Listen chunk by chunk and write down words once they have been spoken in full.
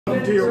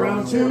To your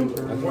round 2.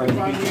 45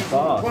 minutes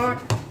on the clock.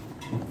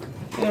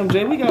 Damn,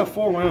 Jay, we got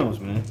 4 rounds,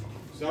 man.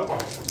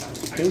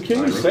 Can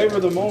you savor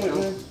the moment,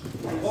 man?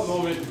 What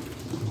moment?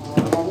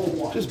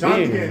 Just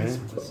being here, man.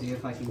 Let's see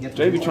if I can get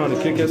Jay be trying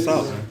to kick us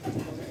out, man.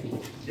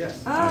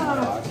 Yes.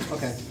 Ah,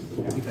 okay.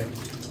 Okay.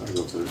 I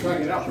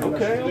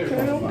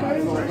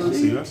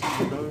see you. I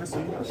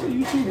see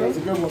you too, bro.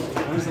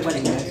 Where's the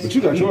wedding next? But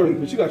you got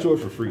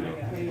yours for free, though.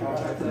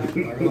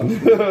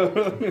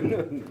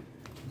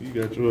 You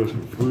got yours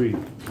for free.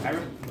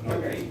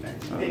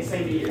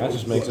 That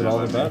just makes it all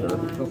the better.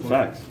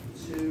 Facts.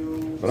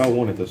 But I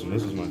wanted this one.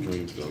 This is my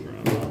dream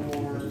program.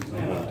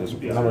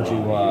 How much you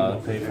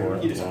pay for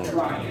it?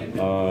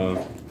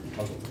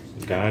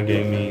 Guy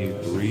gave me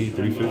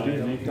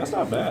 $350. That's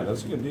not bad.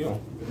 That's a good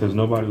deal. Because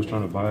nobody was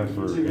trying to buy it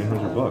for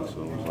 $800,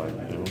 so it was like,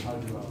 you know.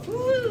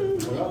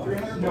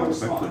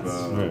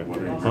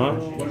 Huh?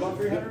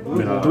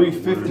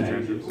 350.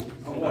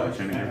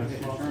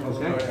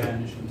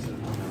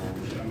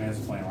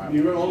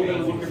 You've only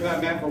been looking for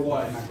that map for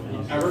what?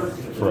 Ever?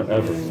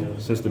 Forever.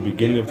 Since the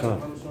beginning of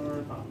time.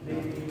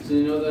 So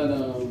you know that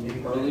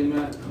early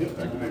map?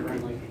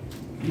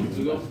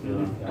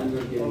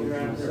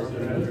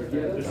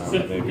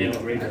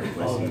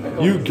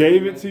 You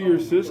gave it to your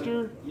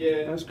sister?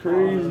 Yeah. That's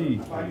crazy.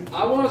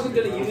 I wasn't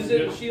gonna use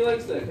it. She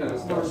likes that kind of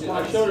stuff.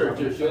 I showed her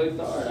too. She likes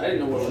the art. I didn't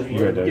know what it was. You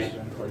got that.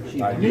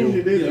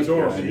 It is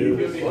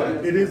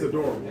adorable. It is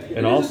adorable.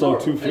 And also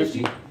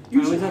 $250. I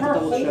always have to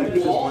double check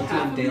because one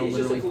time Dale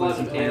literally put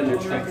some animal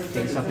track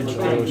things up in the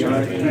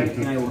backyard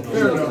and I looked at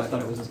it and I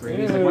thought it was great.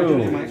 He's like, why don't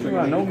you do my You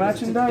got no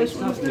matching dice?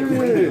 What is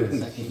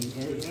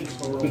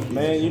this?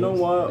 Man, you know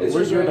what?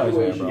 Where's your dice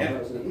at, bro?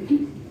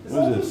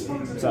 What is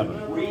this? 7. I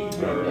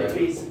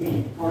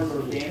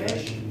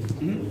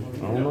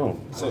don't know.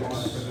 6.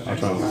 I'll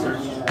try one.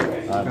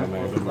 Alright, my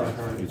man. Good luck.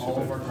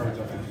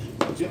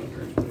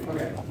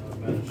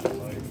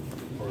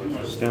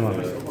 Stand on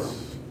it.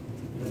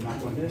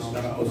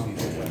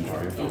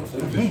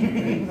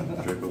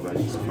 Draco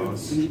Badge's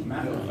cost.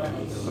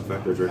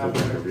 Effective Draco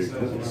Badge every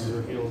eclipse.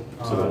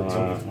 So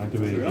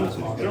Activated eclipse.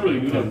 They're really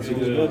good.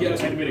 Yeah,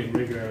 it's activating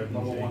regular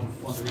level 1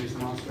 Thunderbeast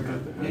monster.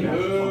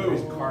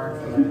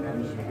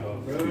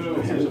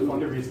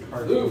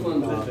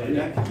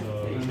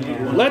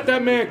 Let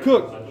that man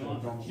cook.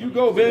 You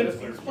go, Vince.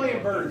 He's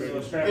playing birds.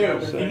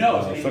 He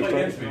knows. He's playing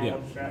against me.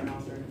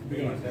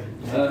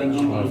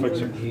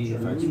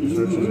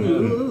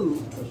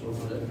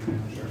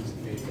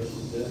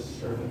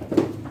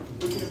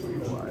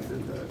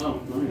 Oh,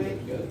 nice.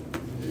 Good.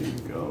 there you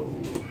go.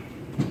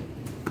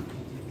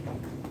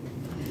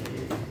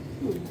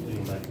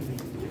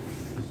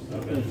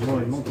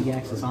 Lord,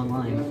 multi-axis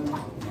online.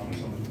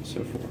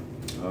 So far.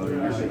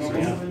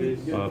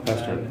 Yeah.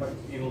 Past turn.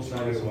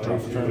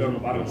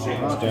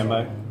 Stand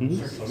by.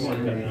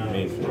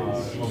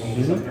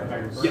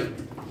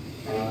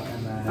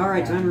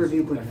 Alright, time to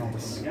review quick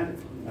facts.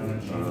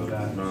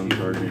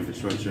 Non-targeting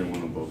destruction,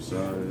 one on both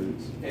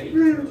sides.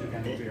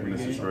 When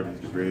it's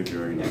destroyed the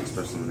graveyard, you need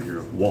special on the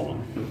hero. Wall.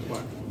 On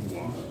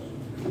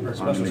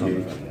the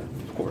negate,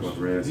 of course. With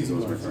red, he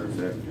goes back to the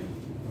deck.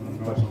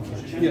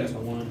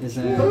 Is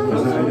that...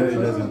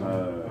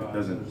 It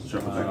doesn't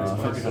shuffle back.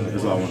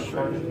 That's all I want to say.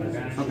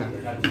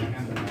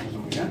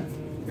 Okay.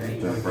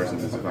 The person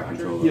is if I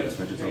control the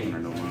special token or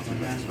no monster,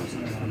 that's the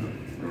person.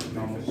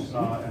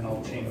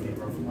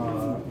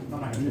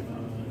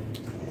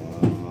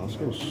 Let's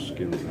go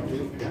skill.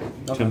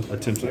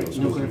 Attempt to go No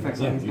skill. clear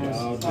effects on these guys?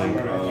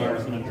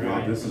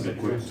 While this is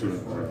equipped to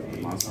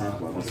monsters,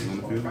 while this is on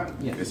the field,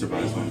 it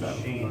survives one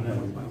battle.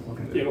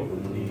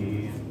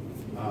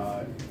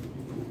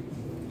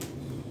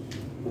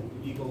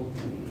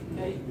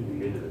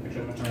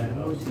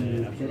 How would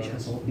you pitch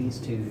assault these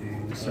to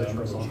search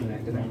for assault and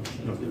activate?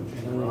 I'm going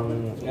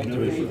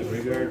to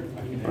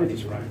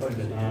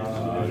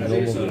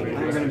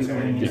be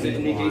going Is it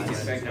negate the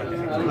effect?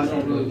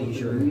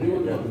 leisure.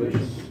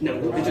 No,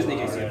 it just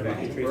negates the effect.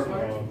 Effect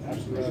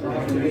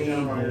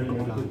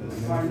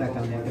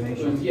on the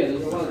activation. Yeah,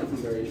 there's a lot of different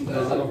variations.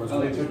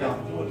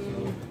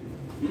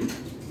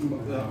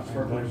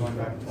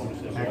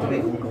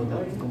 Activate will go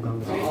down.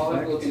 I'll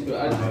have to look into it.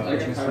 I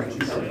can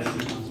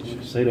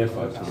Say that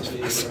 5 times.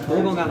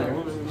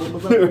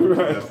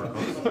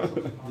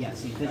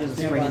 Yes, he pitches a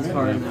spray his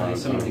card and then I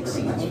summon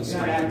exceeds with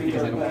strength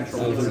because I don't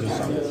control it.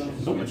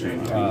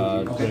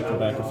 Take the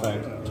back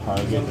effect,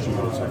 target,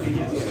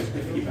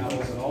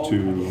 To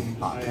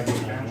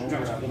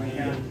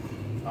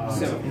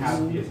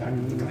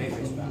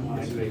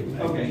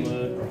Okay.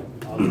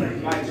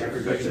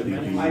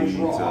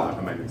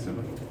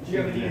 Do you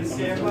have any in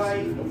standby?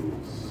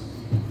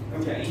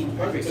 Okay.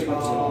 Perfect. I'm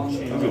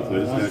gonna play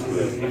this deck,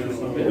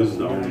 but this is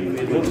the only.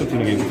 what's the game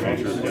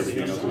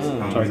Everything else is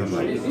target.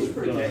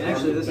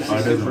 Actually, this is It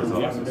doesn't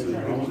resolve, so you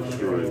can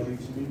destroy it.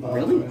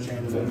 really?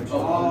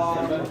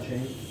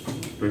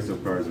 Face up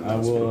cards and I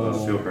will-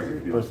 steel crack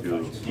if you first- feel it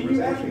doesn't say you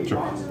get it for change.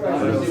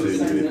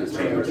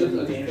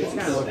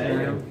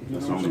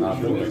 That's only not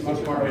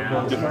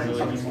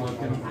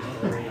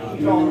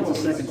minutes a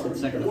second for the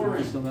second floor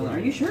is still valid. Are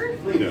you sure?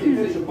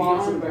 Finish a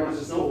boss and then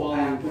just still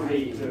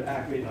activate to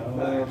activate the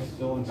effect.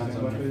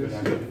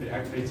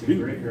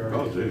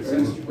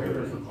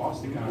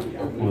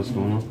 What's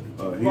going on?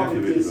 He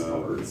activated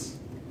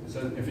So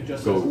if it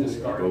just go says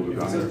discard, go if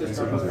it says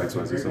discard,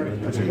 XYZ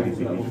something. I changed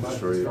anything,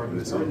 destroy it, and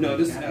it's on. No,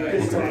 this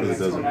It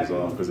doesn't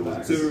resolve because it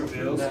was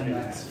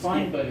It's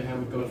fine, but it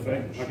would go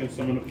effect. I can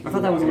summon I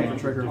thought that was only for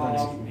trigger.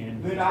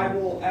 then I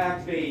will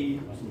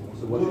activate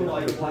little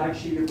like flag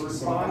sheet of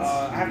response.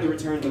 I have to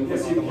return the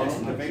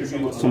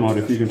Somebody,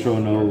 if you control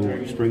no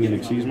spring and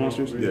exceeds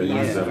monsters. Yeah, you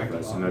use that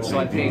effect. And that's So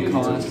I paid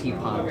cost, he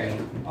popped. Yeah,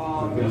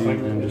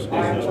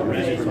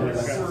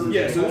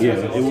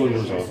 Yeah, it will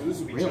resolve.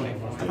 Really? I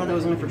thought that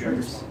was only for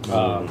triggers.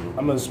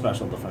 I'm a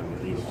special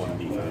defender, unicorn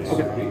defense.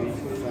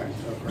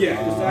 yeah,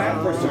 because I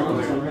have first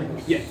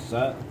turn. Yeah. Is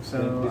that?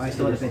 So I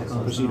still have to pay the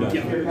cost. Proceed on.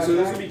 Yeah, so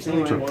this would be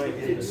Anyway, 21.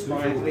 It's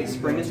activate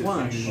Spring and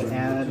Flush.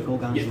 Add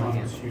Golgon to my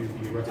hand.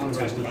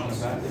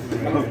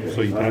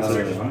 So you pass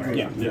it.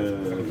 Yeah.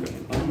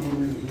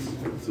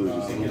 So it's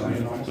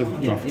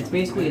just Yeah, it's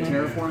basically a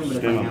terraforming,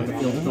 but if I have the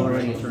field fill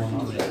already, it turns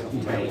into it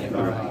entirely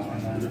different.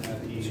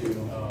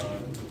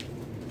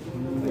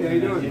 How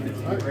you doing?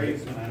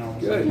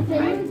 Good.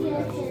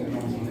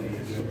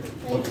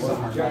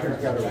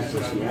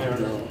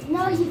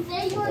 No, you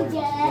say you would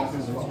get it.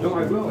 No, I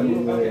will.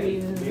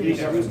 Maybe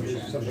there was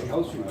something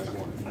else you might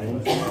want. Oh,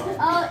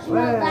 no,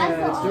 that's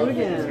Let's do it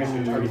again.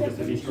 Can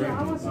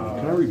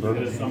I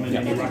rebirth it?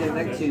 Get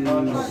back to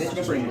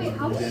pitch spring.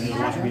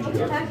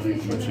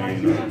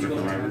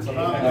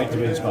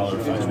 Activate scholar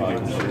effects.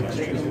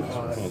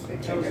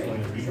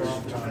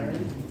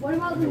 What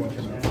about the which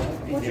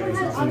one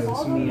has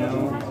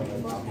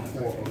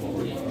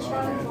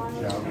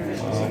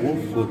We'll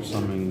flip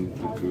something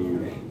the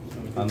goo.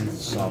 On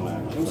some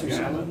actions.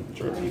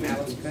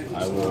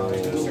 I will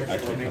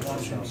activate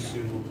confessions.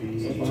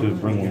 To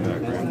bring one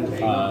back,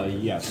 right?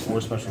 Yes,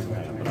 or special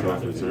command, but I'm not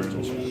going to do it.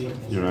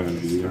 You're not going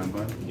to do that?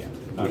 Yeah.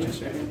 Okay.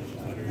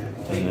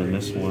 And then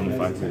this one, if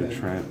I create a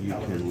trap, you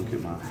can look at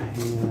my hand.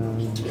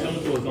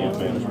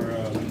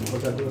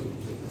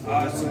 So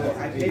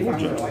I paid $500.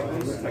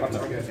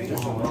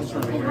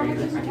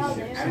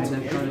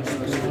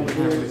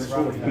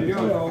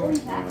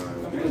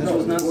 This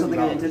was not something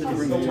I intended to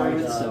bring to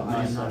tournament, so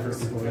I am not hurt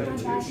for it.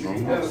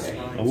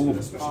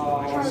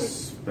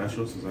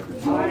 special since I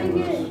can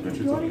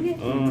You want to get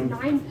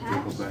 9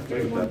 packs?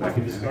 back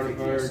in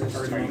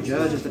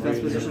Judge is the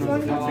best position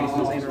on the field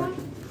facing saber.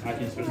 I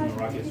can switch my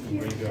rockets from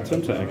graveyard.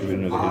 Attempt to activate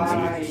another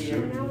I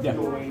hidden am Yeah.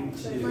 going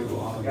to,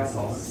 I guess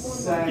I'll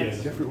set, Yeah.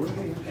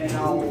 and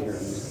I'll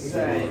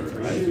set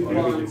 2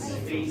 cards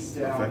face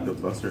down. Effect the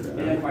buster And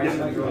down. if I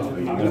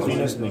Does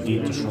Venus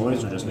negate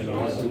destroys or just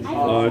negates?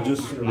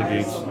 just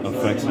negates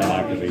effects and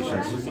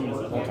activations.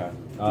 Okay.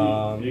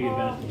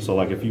 So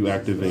like if you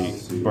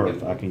activate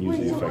birth, I can use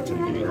the effect to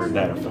negate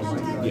that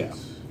effect. Yeah.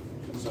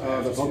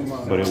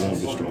 But it won't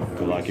destroy.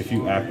 But like if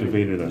you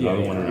activated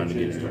another one and I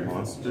negated it.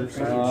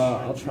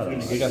 I'll try to. I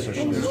guess I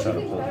should just try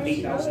to pull the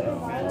details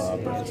now.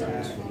 Birth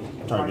attacks.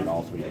 Target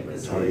all 3.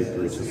 Target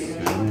 3 to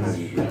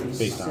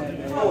Face down.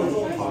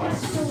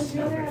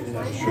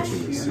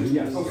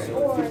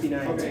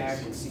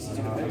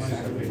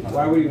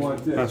 Why would you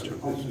want this? That's true.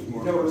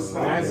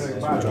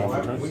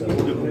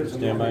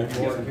 Stand by.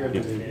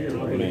 Yep.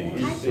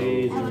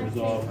 Stage and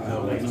resolve.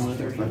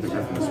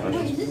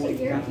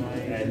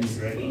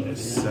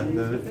 Set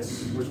that.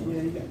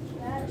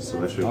 So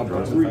that should draw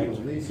the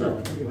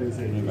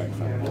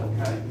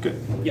Good.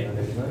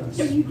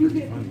 So you do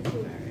get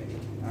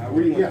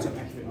Where do you want to?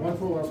 One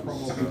full last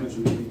promo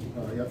Pikachu.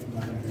 Yep,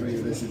 so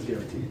this is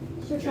guaranteed.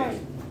 So sorry,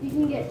 you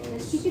can get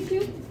this Pikachu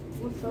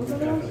with those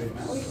other ones,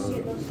 or you can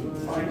get those two.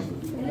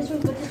 And this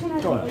one, but this one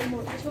has way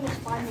more. This one has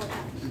 5 more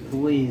packs.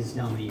 Please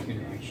tell me you can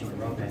actually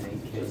roll that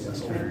 8K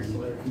this turn.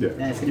 Yeah.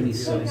 That's gonna be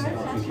so sad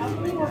if you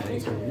can make that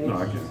 8K. No,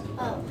 I can.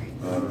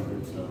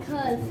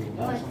 Because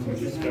like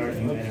this.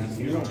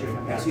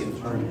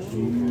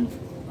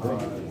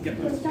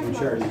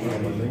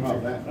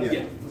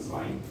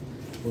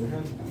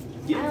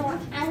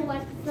 I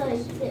like the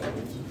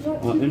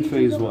In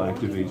phase will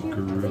activate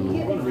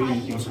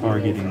Guru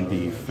targeting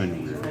the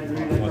Fenrir.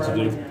 What to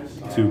do?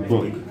 To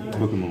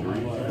book him over.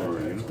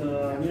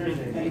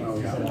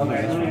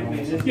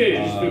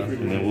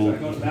 And then we'll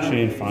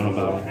chain final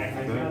battle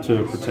to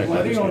protect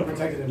that.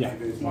 Yeah.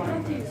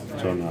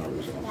 So not a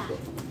risk.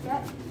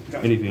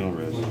 Anything on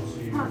risk.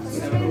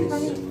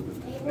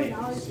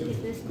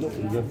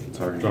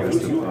 Target gets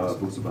to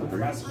boosted by 3.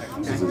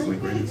 This is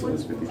link rating, so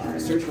it's 53.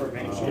 Search for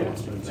advantage. Wait,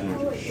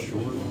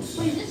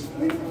 is this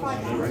 3 for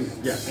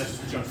 $5? Yes.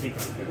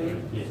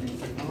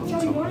 So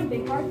you want a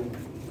big card?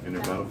 In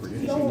their battle for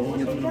games. No, a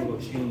big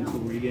card? Chain to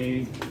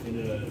regain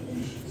into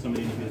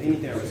somebody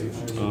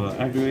individual.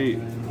 Activate.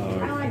 I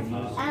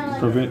like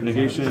Prevent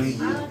negation.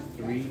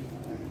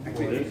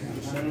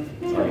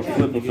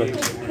 Flip effect.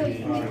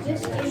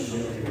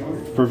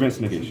 Prevents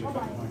negation.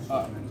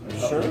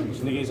 Sure.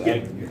 Negates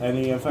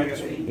any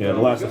effect. Yeah, the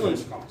last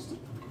effect.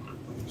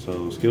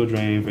 So skill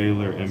drain,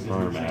 Veiler,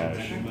 Empire,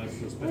 Mash.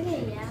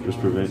 Just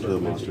prevent the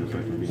monster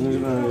effect from being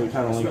used.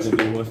 Kind of like to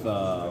do with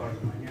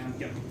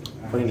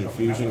putting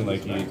infusion,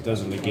 like it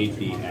doesn't negate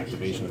the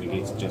activation, it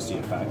negates just the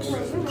effects.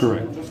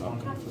 Correct.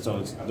 Okay. So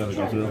it doesn't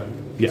go through?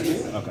 Yes.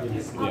 Okay.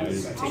 Yeah. Oh,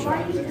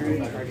 shiny.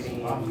 They're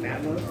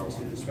all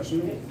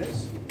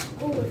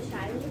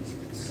shiny.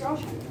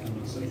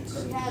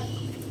 You have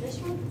this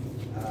one?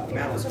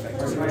 Malice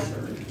effect.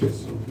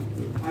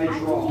 I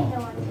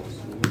draw.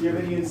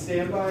 Giving in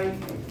standby.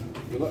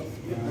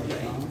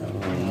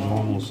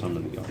 Normal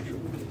summon the Ultra.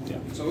 Yeah.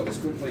 So what this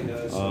quick play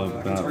does,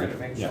 Battle.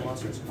 yeah.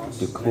 Monsters cost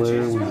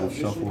Declare, we will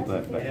shuffle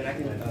that back. and I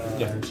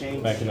can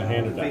change Back in the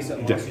hand or down? face up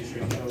Yeah. monsters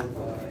should show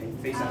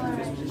face out in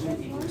this position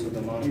equal to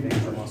the monster base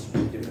for monsters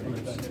with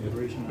different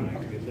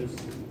names.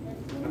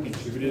 I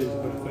contributed to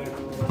quick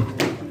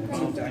effect.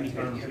 Tiny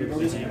card contributes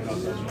this and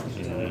costs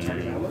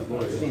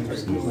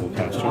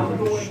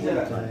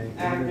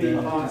Acting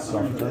on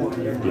Standby.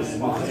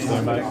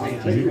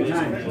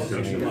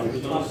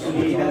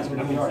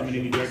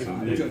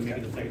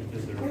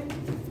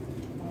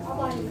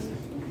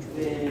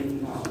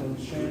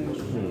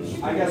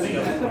 I guess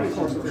Your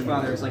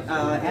father was like,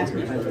 ask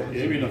me if I do.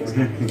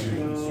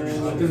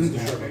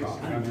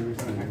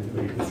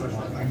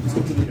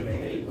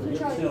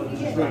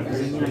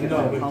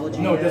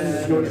 No, it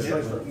doesn't go to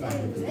strike for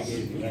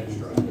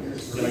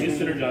So I guess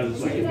synergizes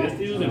like this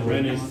dude and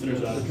Ren is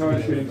synergizes.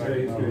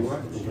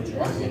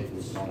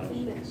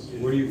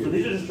 Where do you? So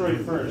these are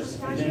destroyed first.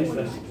 Oh,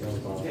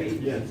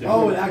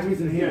 it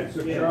activates in here.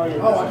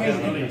 Oh, I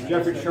can't.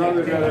 Jeffrey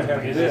Charlotte rather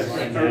have this.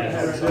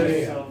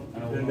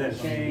 Than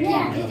this.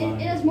 Yeah,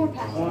 it has more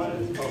power.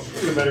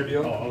 It's a better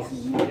deal. Oh,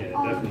 yeah,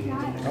 definitely. I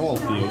want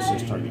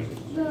Theosis target.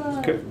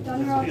 Okay.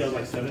 He has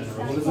like 7 in a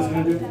row. What is this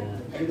gonna do?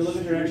 Take a look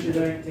at your extra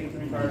deck, take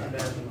 3 cards and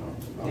dash them off.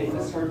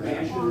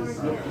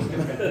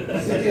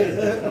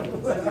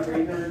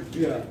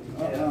 Yeah.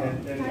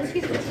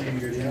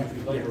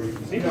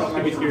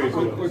 I'd be curious.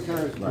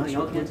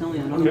 Y'all can't tell me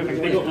I don't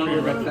They go under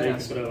your red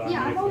fast. but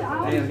Yeah, I don't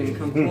I haven't even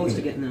come close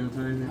to getting out of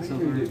time. That's so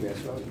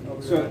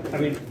hard. So, I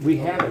mean, we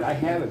have it, I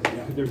have it.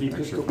 Could there be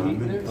pistol Pete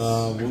in there?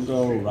 We'll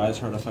go Rise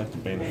Heart Effect to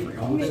Banish.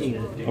 I need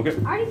it. Okay.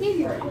 I already gave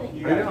you it. I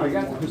know, I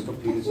got the pistol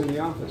Pete, it's in the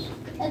office.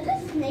 Is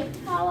this snake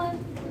power?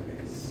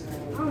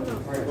 I don't know.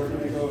 Alright, we're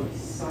gonna go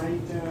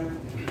side deck.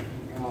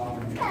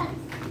 Yeah,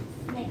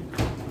 snake.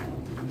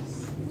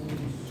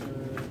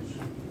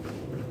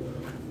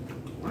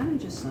 Why did I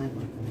just sign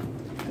like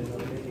that?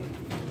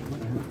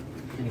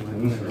 Anyway,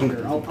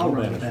 whatever. I'll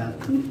run with that.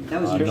 That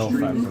was an No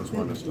extremely factors,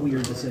 one is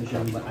weird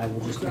decision, but I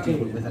will just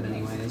continue with it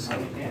anyways.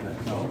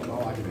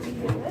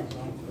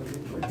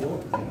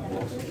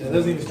 It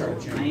doesn't even start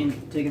with I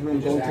ain't taking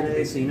home gold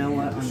today, so you know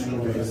what? I'm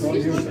gonna do this.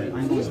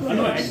 I'm going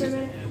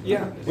to.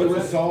 Yeah, it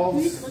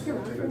resolves.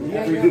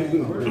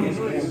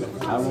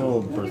 I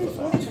will Birth the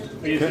Fox.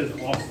 It says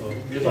also.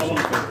 It's all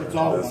It's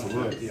all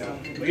wood, yeah.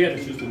 But you have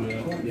to choose to do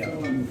that. Yeah.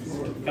 Kind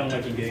of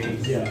like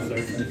engage. Yeah.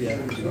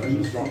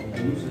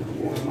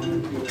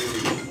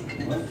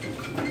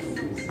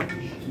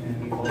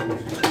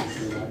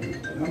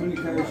 How many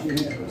cards do you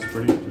have? It's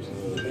pretty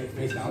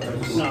Face down.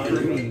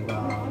 For me,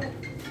 Bob.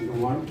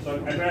 So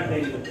I grabbed a.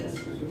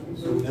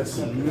 That's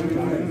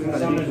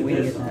But I need to wait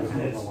to get that out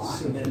of a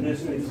lot.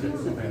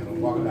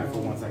 walking back for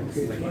 1 second.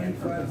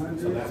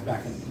 So that's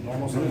back in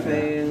normal.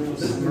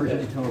 Fails,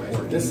 emergency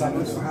teleport. This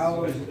summons.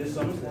 How is This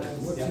summon's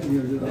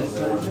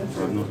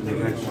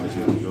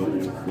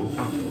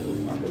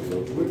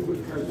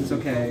It's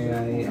okay, I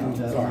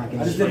ended up not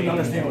I just didn't getting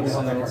understand what the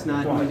hell that so card it's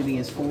not going to be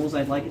as full as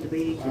I'd like it to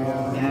be.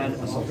 Add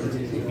assault.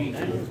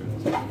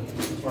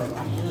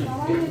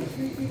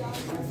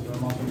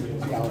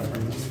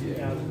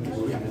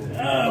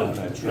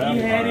 You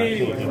had it.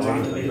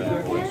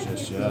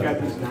 Just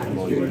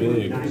well, you're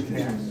big.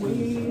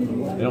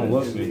 They don't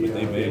look big, but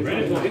they big.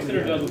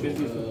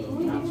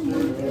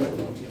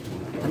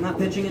 I'm not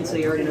pitching it, so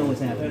you already know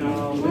what's happening.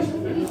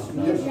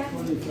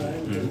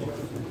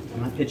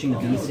 I'm not pitching the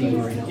BC, you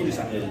already know what's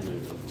happening.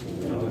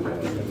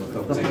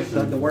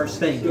 The worst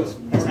thing has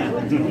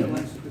happened to me.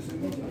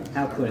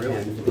 How could it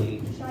happen to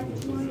me?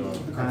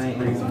 I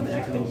am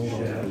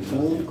activating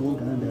gold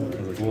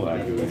gun. We'll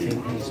activate.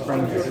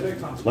 Spring.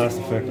 Last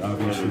effect,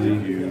 obviously.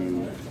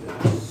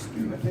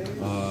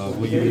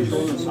 We'll use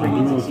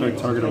removal effect,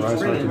 target a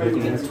Rise Heart to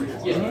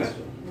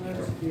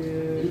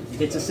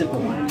It's a simple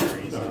one.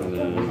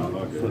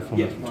 flip from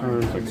its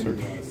return, quick search.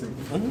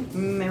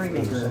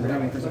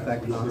 Merrymaker's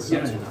effect on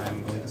summon.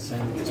 I'm going to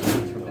send this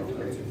one from the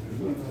grave.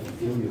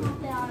 Do you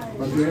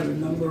have a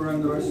number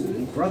on the rest of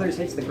it? Brothers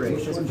hits the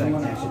grave. This effect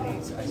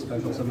activates. I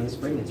special summon a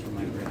spring. It's from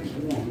my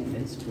grave.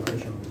 It's to our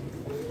show.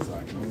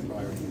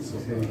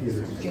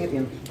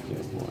 Champion.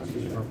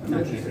 Or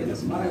not champion.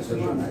 This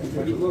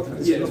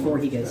is before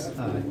he gets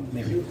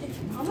married.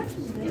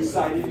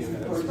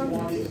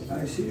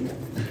 I see.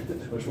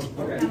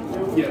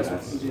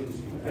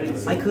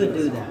 I could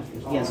do that.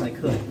 Yes, I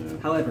could.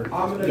 However,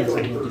 yes,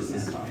 I will do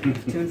that.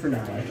 Tune for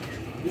 9.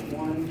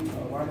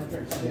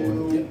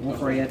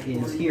 Wolfriot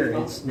is here.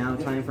 It's now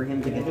time for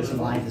him to get as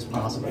live as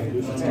possible. Let's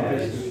do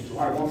this.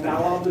 Alright, well,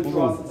 now on the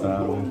draw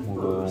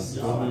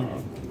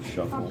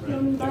Shuffle.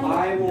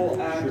 I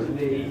will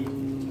activate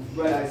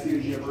Red Eyes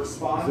Fusion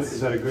response.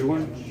 Is that a good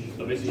one?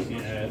 So basically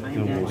you can add. I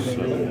am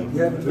activating.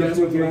 That's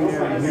what you're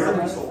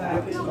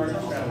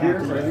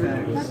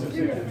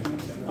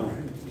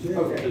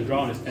Okay. The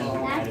drawing is 10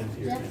 added to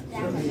your.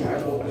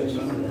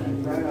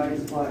 Red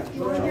Eyes Black.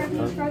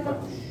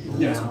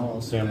 Yes.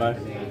 Stand by.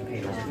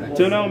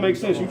 So now it makes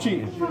sense. You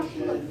cheating.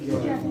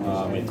 Yeah.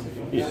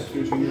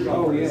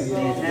 Oh, yeah.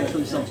 They attach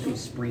themselves to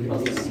spring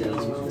bubbles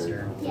skills with this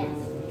turn. Yes.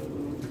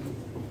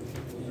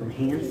 From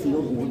hand,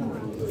 field, or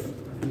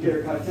grove. Get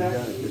a cut attack.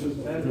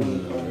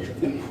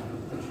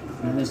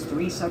 And there's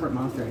 3 separate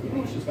monster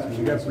activations.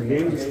 You got some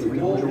games? 3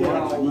 100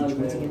 watts each.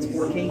 Once it gets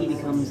 4K, he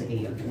becomes a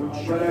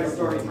wood Red Eyes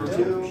starting for 2.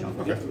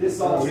 This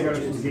also. We got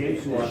some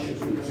games to watch. You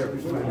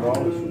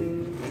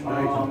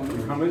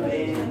coming?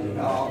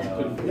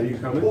 Are you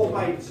coming? Well,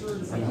 my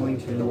turns. I'm going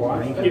to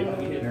rank it.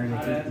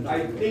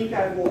 I think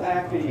I will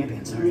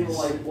activate Green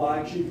Light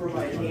Flagship from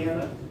my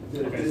hand.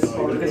 Because he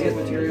has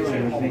material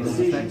and makes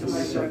an effect to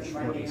search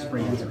for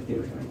experiments or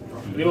theory.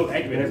 We both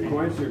activate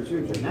Coins here too.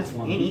 And that's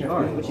any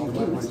card, which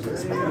includes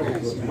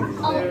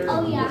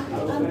Oh yeah.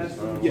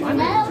 Yeah.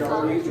 That's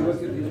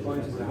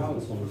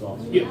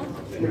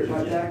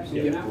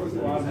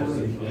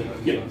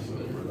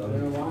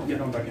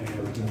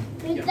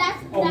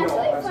 $25.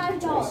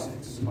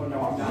 Oh no,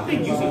 I'm I not. think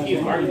using key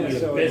is arguably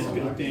the best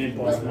built-in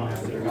boss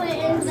monster. Wait,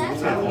 is that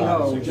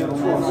Oh,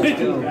 gentlemen, let's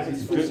go.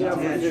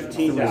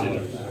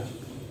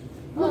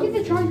 Look at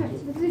the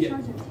chargers. Look at the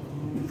chargers.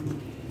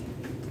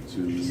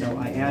 So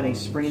I add a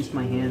spring into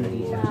my hand that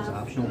each is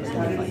optional. So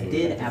if I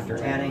did, after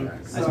adding,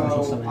 I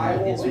special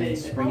summon his main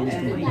spring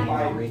into my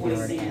hand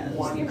graveyard as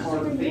One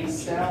card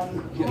face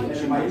down, and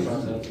then my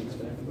turn.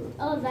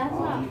 Oh, that's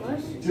not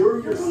much.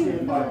 During your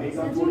standby phase,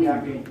 I'm going to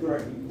activate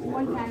correctly.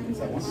 One time.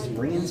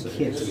 Spring's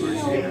kit. That's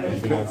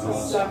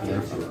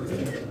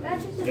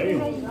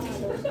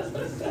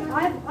just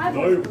I've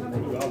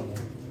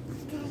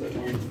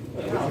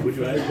Would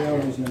you add?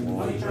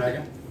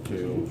 Dragon.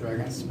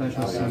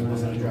 Special summon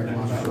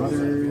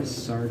brothers,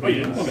 sergeants. Oh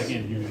yeah, come back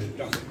in. You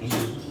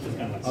just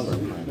kind of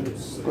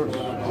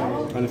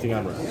like Anything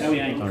on right? Oh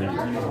yeah, I ain't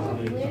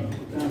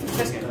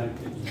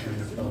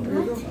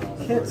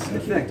Kit's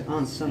effect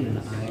on summon.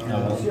 I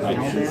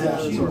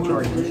Aldaz or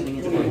charge pushing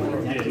it from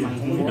my deck to my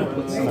hand,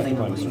 put something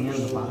on my hand at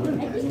the bottom.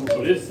 So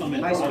this summon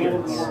High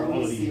spirits. are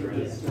all of these.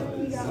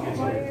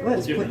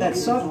 Let's put that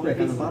soft brick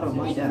on the bottom of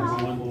my deck.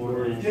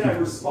 Did I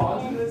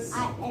respond to this?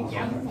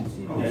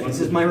 This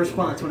is my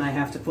response when I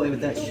have to play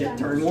with that shit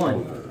turn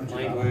 1.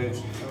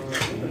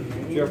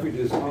 Jeffrey,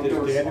 did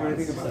Dad know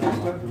anything about this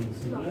stuff?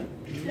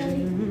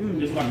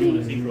 Just about doing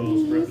the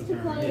synchros for the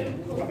turn.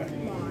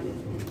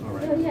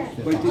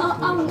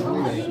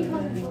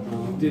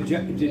 Did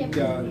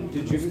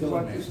Jimmy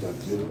collect this stuff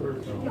too? Or?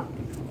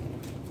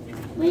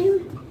 When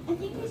I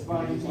think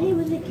he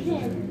was a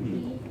kid.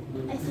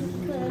 I think he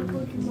could have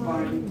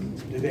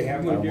Pokemon. Did they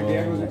have one? Your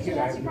dad was a kid? I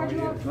have no idea.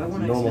 Do I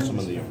want to Normal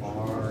extend summon the as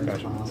far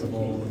as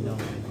possible? No.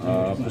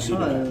 Proceed.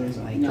 Because I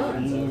can.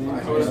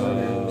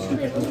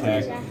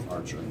 Attack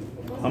Archer.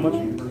 How much?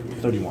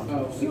 31.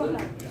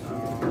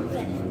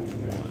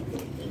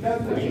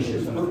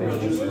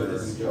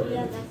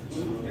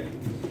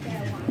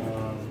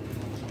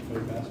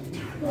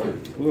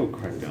 We'll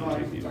crack down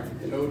TP.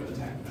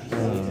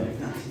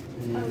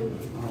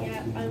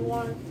 Yeah, I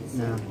want to.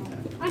 No.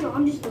 I know,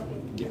 I'm just looking.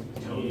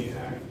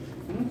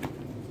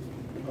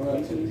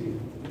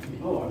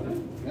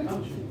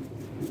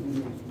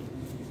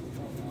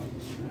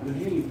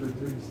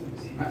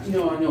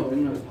 No, I know, but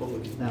I'm not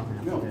public. That'll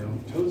have to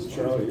do. Toad's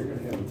Charlie, you're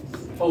gonna have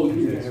Oh, you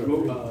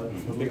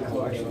a big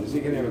collection. Is he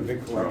gonna have a big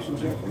collection,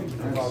 Jeff?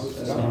 All this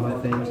stuff? Standby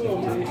things.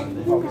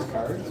 All these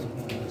cards?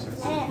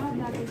 I'm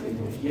not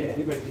doing Yeah,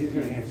 but he's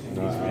gonna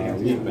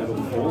have. Lead metal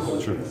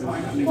force. Sure.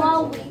 it.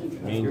 Well,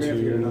 Main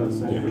 2,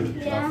 nothing.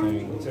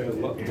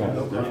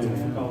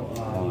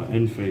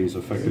 End phase,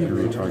 effective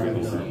area target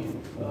over.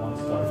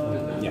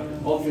 Yeah.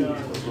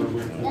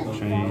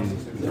 Chain.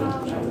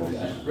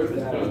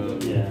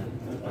 Dropped. Yeah.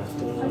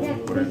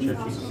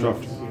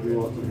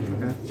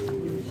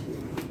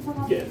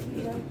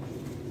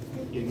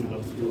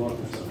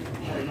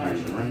 I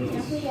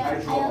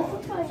draw.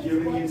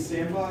 Giving him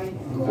standby. I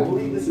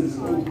believe this is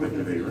over with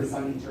the Vegas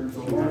on turns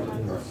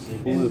over.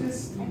 Is this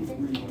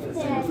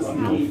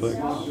No effect.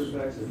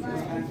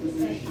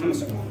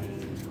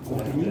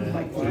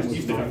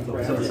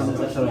 So it summons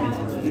a token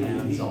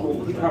and it's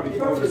all. He probably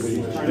knows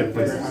it,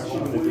 but he's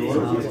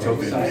Summons a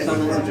token and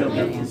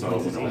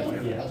places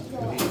it.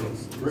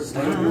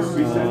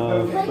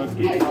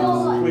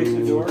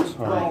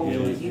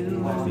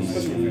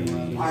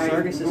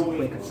 Sargus is a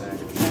quick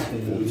effect.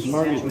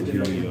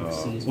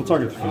 We'll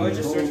target the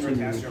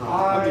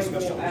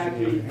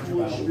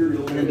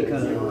And then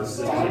because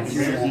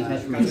you're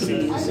detached from my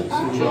seeds,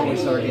 Champion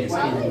Sargus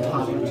can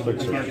pop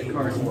target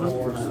cards and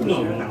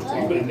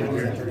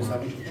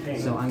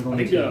so I'm going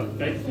to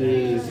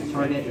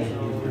target and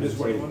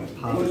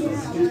pop.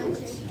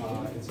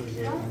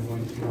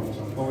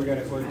 Well, we got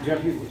it. Well,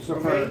 Jeffrey, so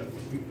far,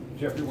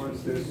 Jeffrey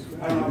wants this.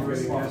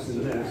 Everybody wants this.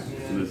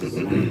 So this is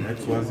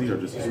XYZ or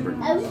just a spring?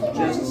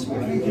 Just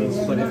spring.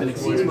 But if it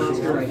exceeds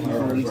monster, I can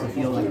always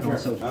feel like I'm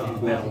also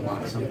battle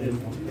lock something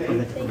for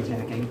the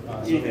attacking.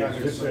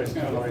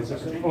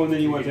 Oh, and then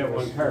you want that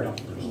one card.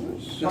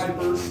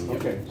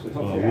 Okay.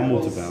 We'll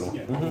move to battle.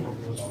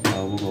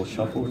 We'll go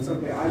shuffle.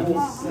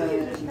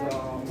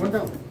 One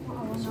down.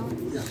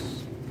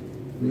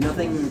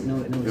 Nothing, no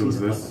It was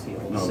this.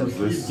 No, so it was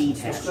this. he's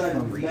detached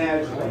from region.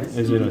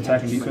 Is it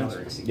attack and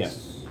defense? Yes.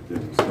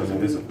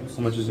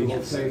 How much is he?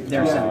 There's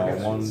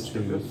 1,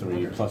 2,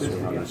 3, plus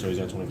 300, so he's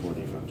at 24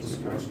 defense.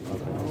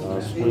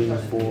 Okay. Swing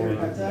for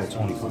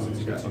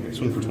 25. Okay,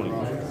 swing for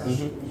 25.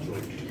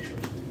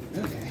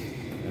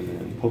 And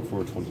then poke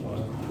for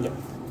 25. Yep.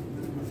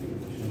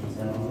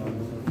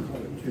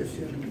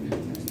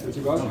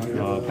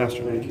 Pass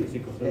turn.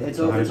 It's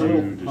a little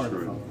hard.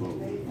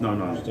 No.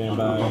 Stand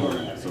by.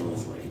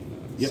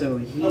 So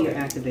he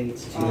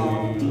activates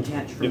to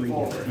detach from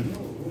regular,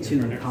 to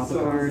pop a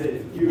card,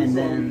 and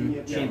then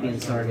Champion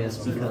Sargus,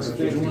 because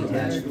he's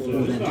detached,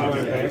 will then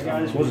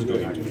We'll just go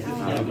into it.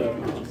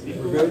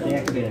 They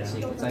activated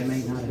sequence. I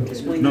may not have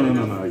explained No.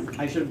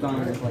 I should have gone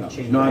with like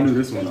change. No, I knew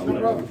this one.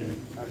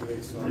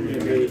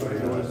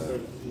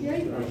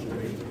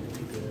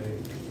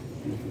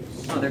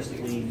 Oh, there's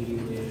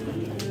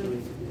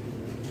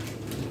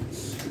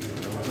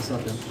what's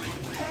up then?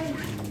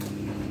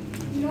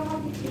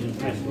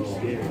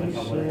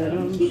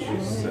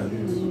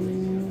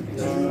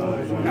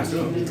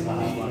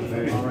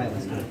 Alright,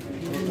 let's go.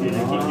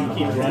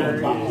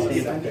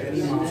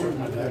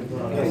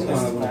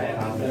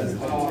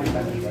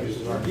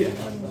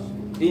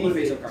 Any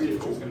face up card.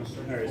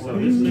 Alright, so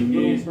this is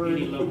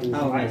any level. Oh,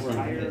 right.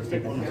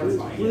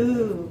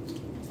 Woo!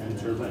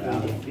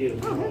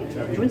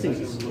 Twin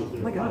Seasons. Oh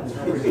my god.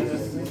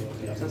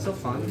 That's so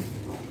fun.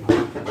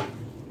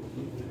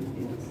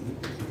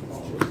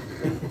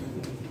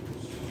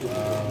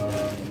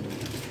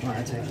 Well,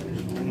 that's actually, I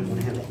don't want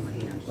to have that in my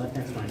hand, but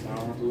that's fine.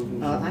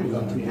 I'm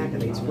going to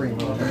activate Spring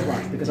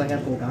Flush. Because I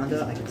have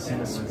Golganda, I can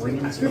send a Spring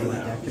in from my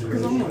deck to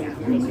create.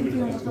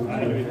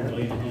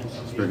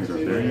 Springs are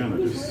there, or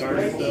just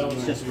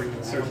It's just Spring.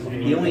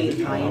 The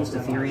only tie-ins to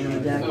Therian in the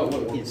deck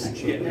is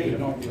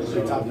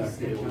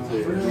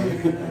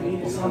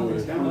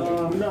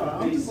No,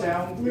 I'm just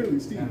literally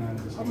Steve.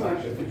 I'm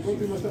like, go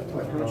through my stuff. how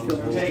much field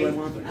goals do I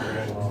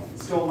want?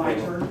 Still my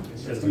turn.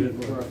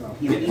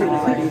 Even if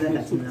I do that,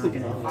 that's not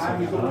going to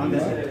I'm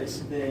going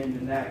to then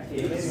in that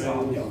case.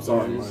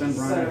 sorry. Send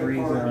Brian Bree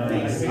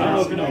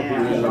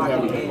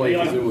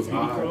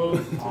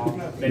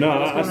No,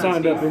 I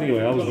signed up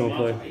anyway. I was gonna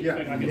play.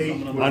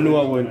 I knew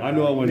I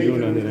wouldn't do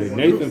nothing today.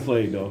 Nathan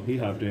played though. He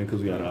hopped in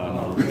because we got an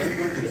odd number.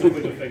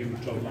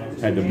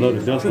 Had to blow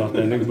the dust off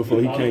that nigga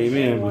before he came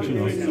in, but you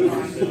know.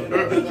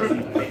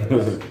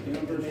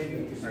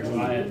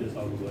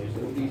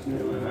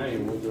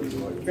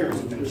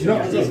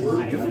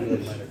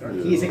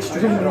 He's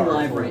extremely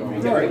alive right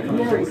now. I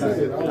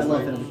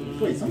love him.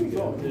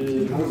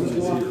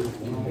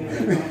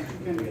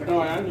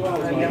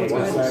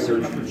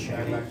 Search for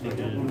chat.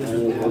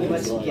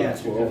 Yeah.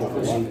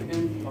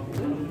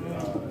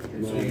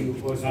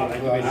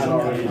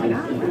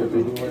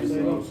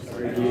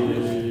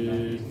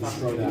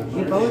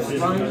 We both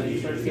run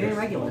Fearing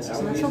Regulus.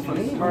 Isn't that so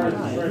funny? Oh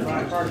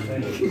my God.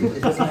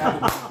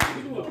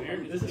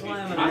 This is why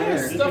I'm an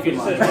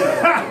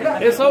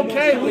It's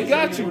okay. We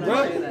got you,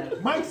 bro.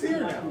 Mike's here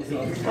now.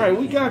 All right,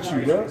 we got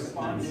you, bro.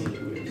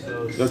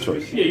 That's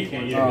right. Yeah, you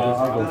can.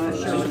 I'll go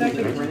first. Sure, with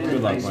active Grenade,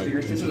 Good my luck, Mike.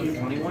 experience is the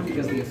funny one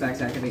because the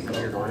effects activate in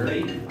weird order.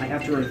 I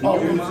have to reveal Oh,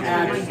 the it was monster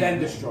added, then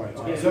destroyed.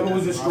 So it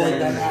was destroyed, then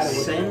then added.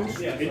 send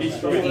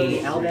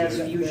a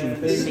Albaz Fusion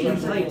of the same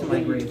type to my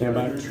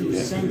graveyard to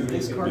send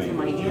this card from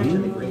my hand to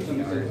the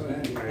graveyard,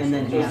 and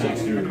then add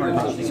the card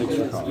to the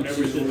graveyard.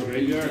 Every single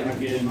graveyard, I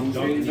get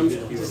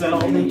Does that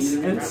all make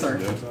sense, sir?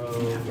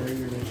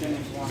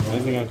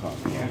 Anything I caught.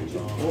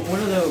 One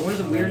of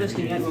the weirdest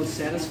and yet most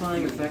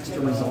satisfying effects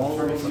to resolve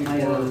I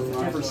have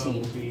ever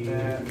seen.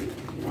 Yeah,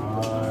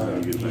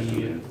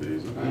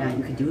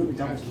 you can do it with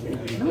double key.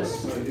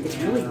 It's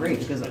really great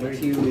because it lets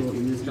you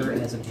use her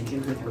as an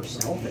engine with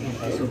herself and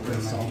also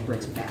bring soft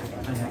bricks back.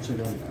 I actually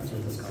really like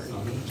this card.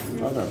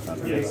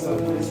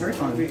 It's very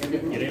fun.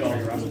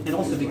 And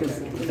also because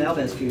the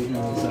Valdez Fusion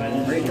is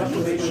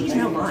great, she's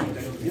now mine.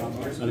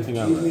 Anything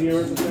else?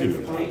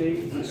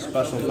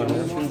 Special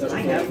thing.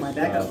 I have my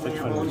backup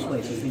plan on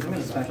place, which means I'm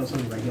going to special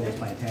summon Regulus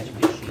by attaching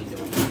Machine to it.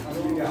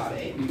 You got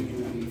it.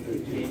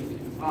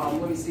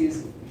 Let me see.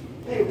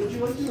 Hey, would you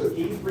like to do a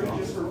game break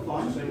just for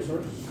fun?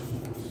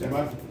 Stand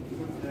by.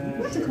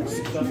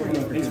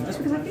 Just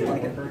because I feel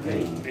like it.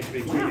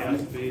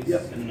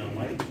 Yep. And then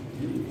light.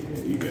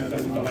 You got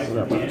it.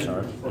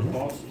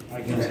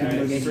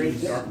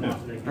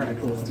 Alright,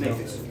 cool. Let's go.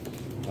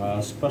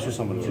 Special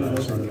summon to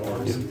rise.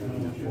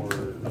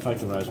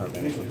 Effective rise heart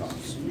managed for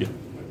costs. Yeah.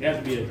 It has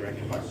to be a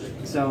dragon.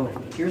 So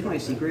here's my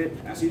secret.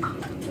 I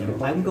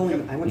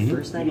went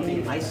first that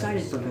game. I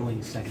decided for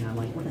going second. I'm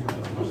like, what the hell?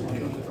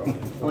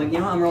 I'm like, you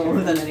know, I'm rolling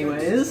with it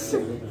anyways.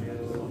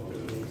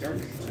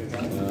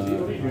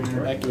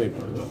 Activate.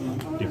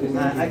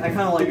 I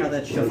kind of like how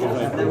that showed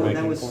up.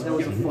 That was a fun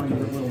little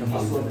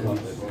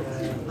moment.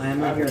 I am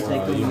not here to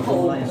take them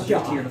all. I am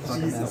just here to fuck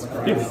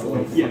about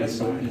with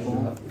some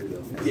people.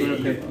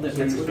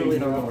 That's literally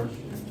their role.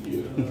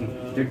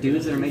 They're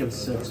dudes that are made of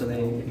soot, so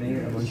they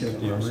made a bunch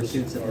of armor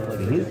suits that look like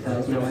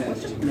projectiles. No,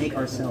 let's just make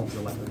ourselves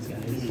the weapons,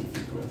 guys.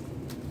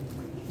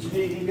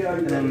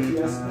 And then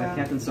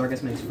Captain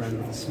Sargus makes friends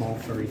with a small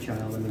furry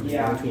child in the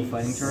virtual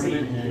fighting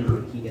tournament, and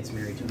then he gets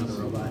married to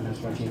another robot, and that's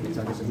why Captain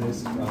Sargus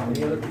exists.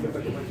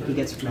 He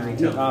gets married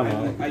to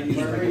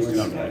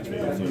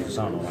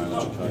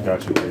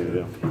Got you.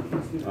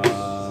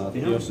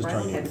 Theos is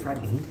trying to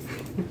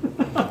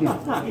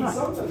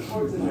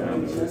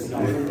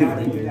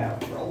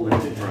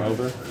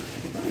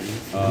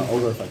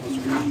Ogre effective.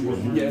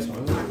 Yes.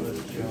 What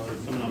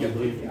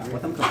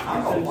I'm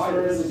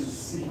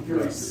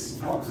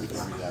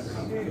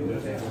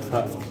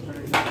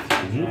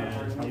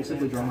I'll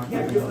simply draw my card.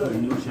 Get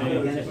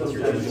it. It's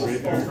your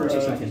turn. First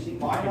or second.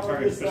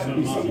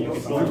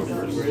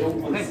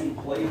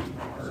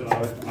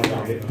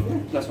 Okay.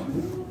 That's fine.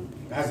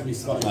 It has to be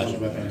special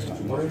weapon.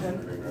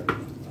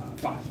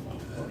 5.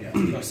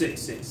 No,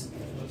 6.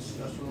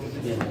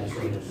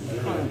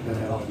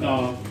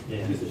 No,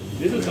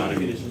 this is not a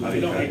condition. They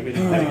don't make it.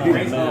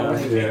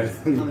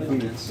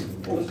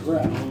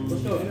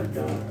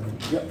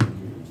 Yep.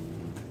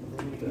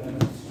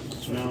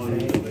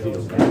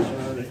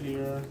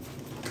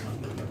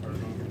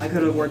 I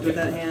could have worked with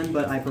that hand,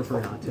 but I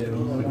prefer not to.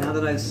 Now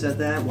that I've said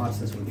that, watch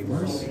this one be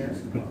worse.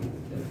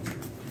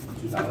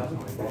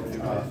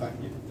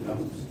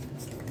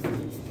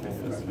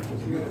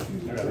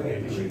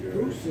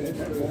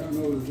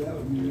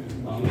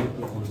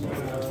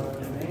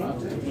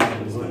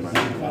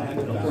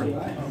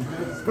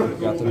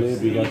 Got the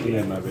lid, you got the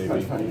end, my baby. You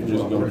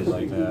just go it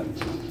like that.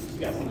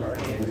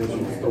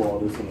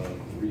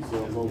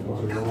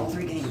 All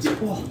 3 games.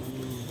 Cool.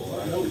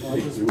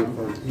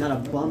 Not a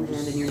bum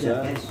hand in your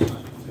deck, guys.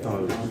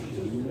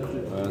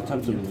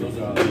 Attempt to move. The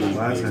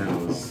last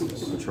hand was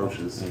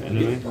atrocious.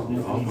 Anyway?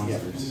 All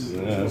monsters.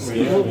 Yes.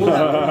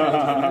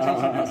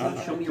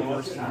 Show me your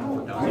worst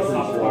hand.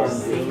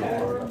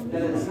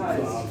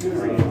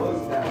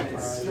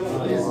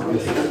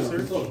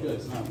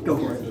 Go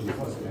for it.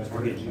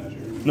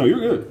 No, you're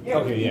good.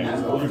 Okay, yeah.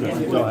 You're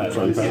good. Go ahead.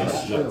 Sorry,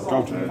 pass. Yeah,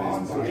 go to it.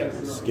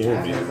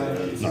 Scared me.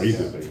 No, you're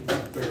good, baby.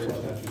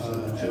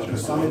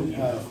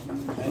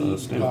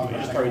 Stand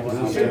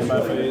by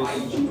phase.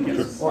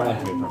 Sure.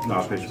 No,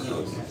 pitch for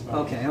those.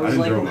 Okay, I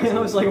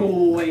was like,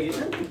 wait.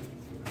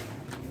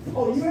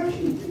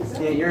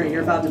 Yeah,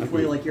 you're about to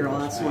play like you're all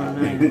that smart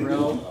tonight,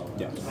 bro.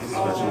 Yeah.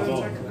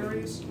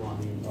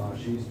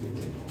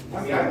 I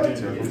mean, I like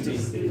to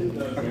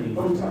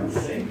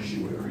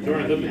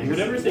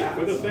Whenever it's a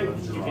quick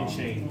effect, you can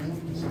change.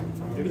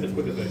 If it's a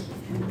quick effect.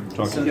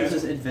 So this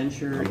is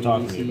adventure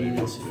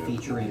abilities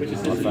featuring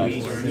effects.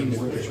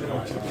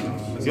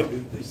 Yep.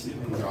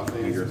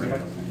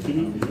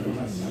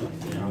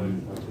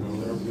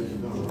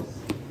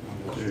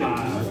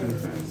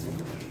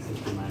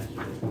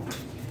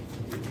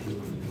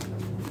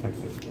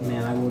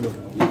 Man, I would have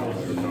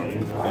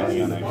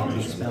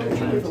spell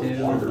time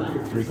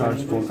too. 3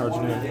 cards, 4 cards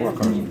in there, 4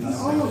 cards.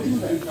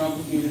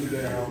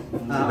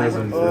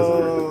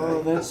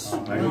 That's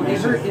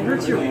it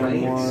hurts your right,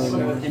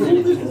 and then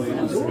if you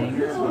have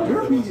stinger,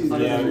 other than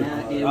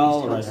that, it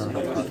always helps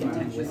help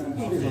contend with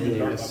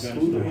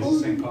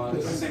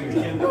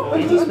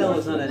anti-spell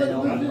is not at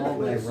all,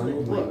 but I run it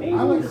in my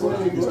main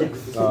because this deck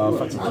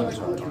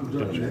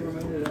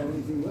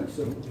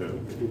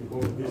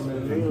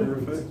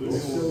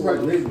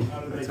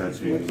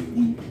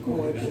Attaching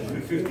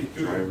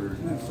driver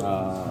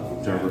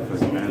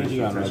plus manage,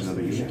 attach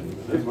another unit.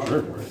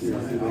 Sure.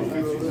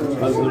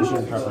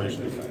 Resolution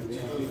preparation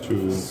effect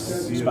to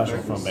special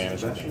from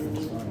banishment.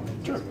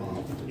 Sure.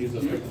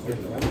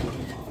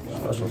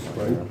 Special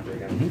sprayer.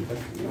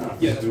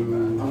 Yes.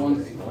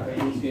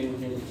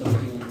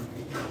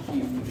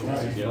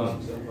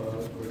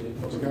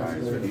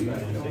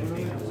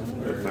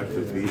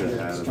 Effective beta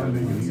add another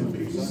union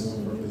piece.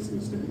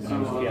 I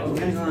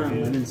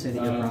didn't say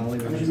that you're probably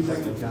running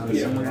down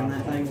somewhere on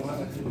that thing.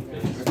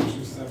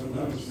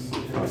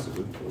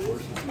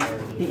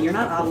 You're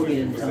not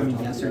obligated to tell me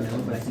yes or no,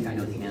 but I think I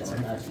know the answer.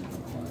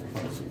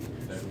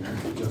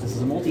 This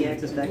is a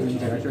multi-axis deck, and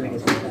each director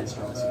gets 1 bad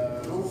straws.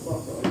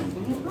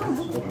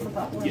 open the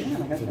top one. Yeah, I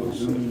got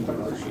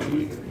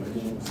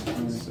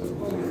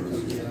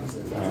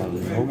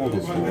Normal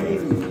before.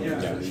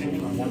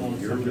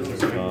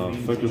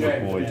 Focus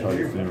with boy,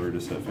 target favor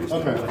to set face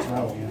down.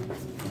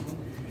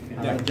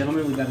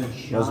 Gentlemen, we got a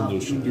job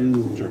Resolution. to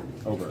do. Sure.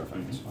 Over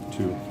effects.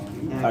 2.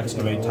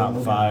 Excavate top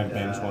 5,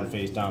 banish 1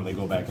 face down, they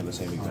go back in the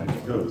same exact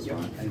order.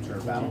 Enter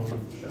battle.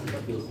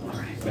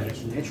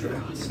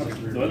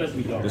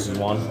 This is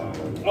 1.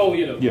 Oh,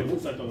 yeah. Yeah.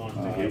 Looks like the launch.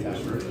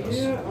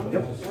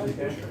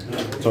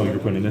 So you're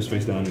putting this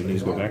face down and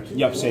these go back?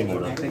 Yep, same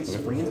order. Epic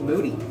Springs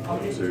Booty. Go I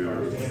ahead.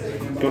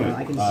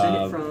 can send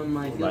it from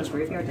my field's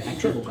graveyard to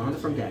active gone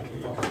from deck.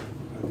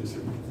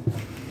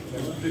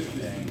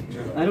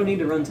 I don't need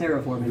to run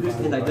terraforming,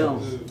 and I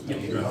don't.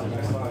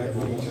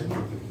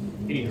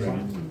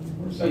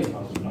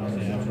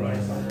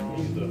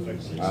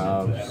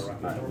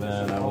 Alright,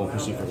 then I will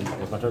proceed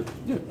with my turn.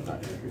 Yeah.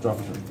 Alright, draw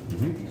for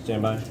turn.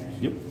 Stand by.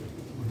 Yep.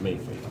 Main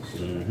phase.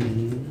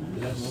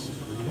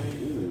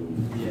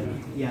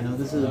 Yeah, no,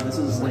 this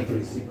is like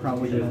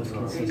probably the most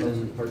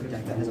consistent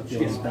deck that has a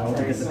field spell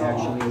because it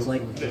actually is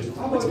like,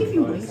 let's give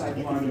you ways to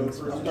get the field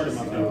spell.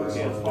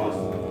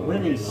 What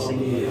an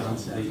insane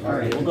concept.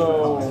 Alright, we'll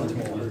go.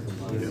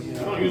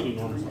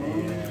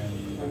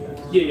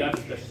 Yeah.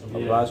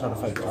 Rise how to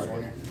fight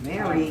target.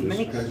 Mary,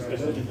 make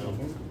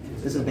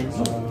this has been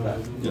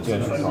just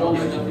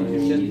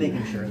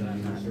making sure that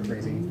I'm not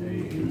crazy.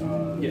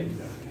 Yeah.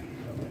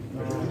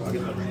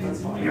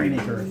 Mary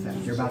Maker effect.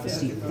 You're about to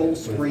see full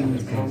spring.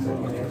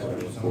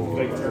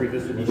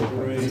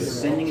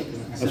 Sending it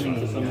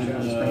springs to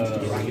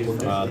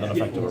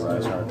Non-effective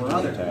arise heart.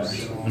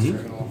 Brothers.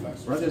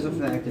 Brothers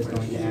effect is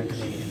going to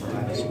activate and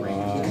revive a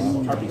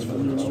spring. Harpies for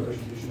the monster.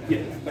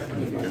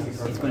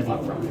 It's going to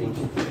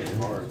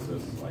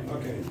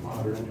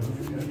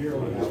be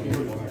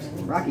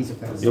Rocky's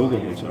effect. Yeah, we'll go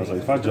into it. I was like,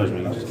 if I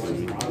judgment,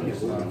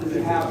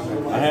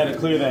 I had to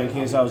clear that in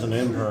case I was an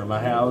imperm.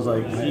 I was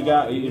like,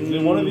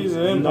 if one of these is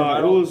an imperm. No,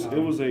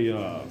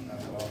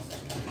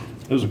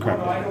 it was a crap.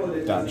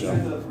 Gotcha.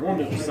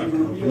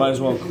 Might as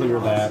well clear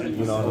that,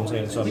 you know what I'm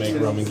saying? So make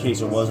room in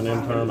case it was an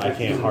imperm. I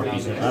can't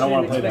harpies it. I don't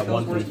want to play that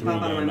 1-3-3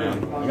 game,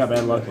 man. I got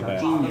bad luck with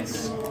that.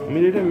 I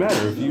mean, it didn't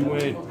matter. If you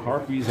went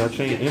harpies, I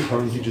chain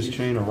imperms, you just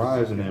chain a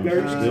rise and then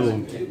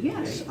still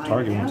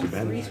target one to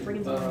banish.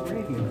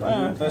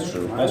 That's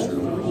true. That's true.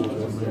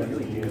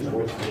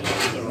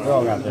 We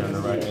all got there in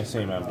the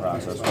same end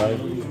process, right?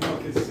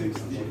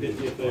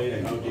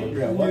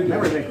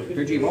 Remember,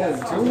 they're G-Ball. I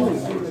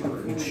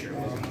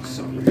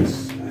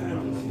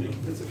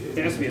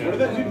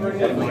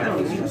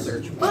don't need to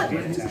search, but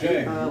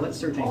let's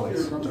search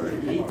anyways.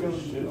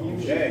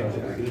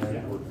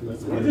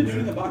 What did you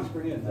in the box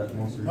bring in?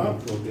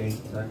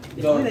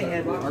 If only they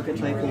had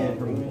archetypal,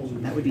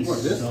 that would be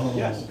so.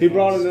 Yes. He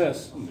brought in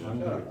this.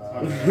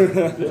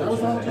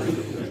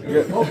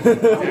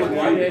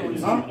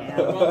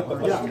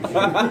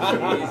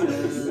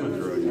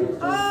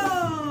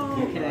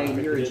 Oh, okay,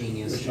 you're a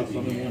genius. So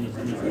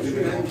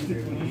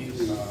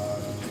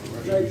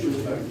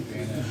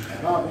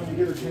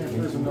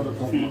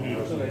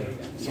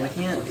I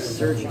can't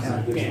search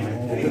out. What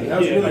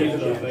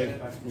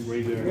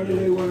do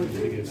they want to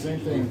do? Same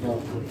thing,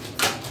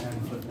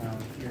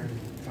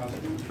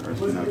 Cards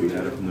cannot be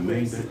added from the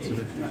main deck to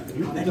the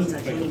That means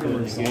I can't even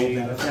resolve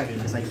that effect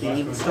because I can't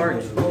even start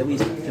it, at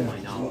least to my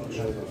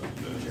knowledge.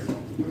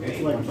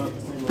 It's like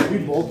we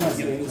both have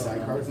same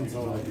side cards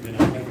until like.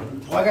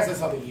 Well, I guess that's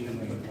how they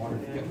evenly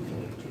wanted it.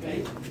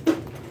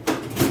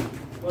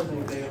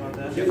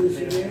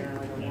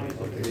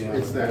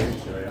 It's that.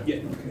 Yeah.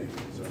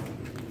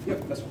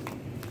 Yep, that's fine.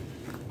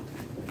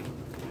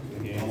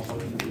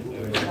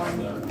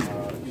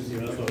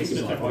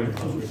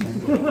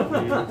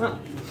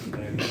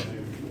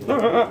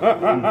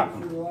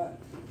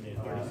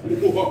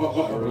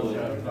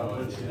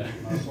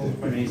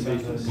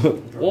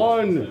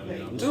 One,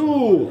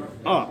 two,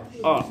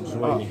 Just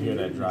waiting to hear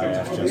that dry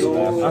ass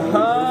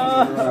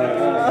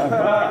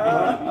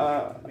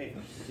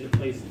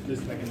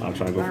just I'm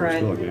trying to go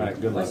Alright, first. Alright,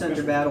 good luck. let's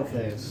enter battle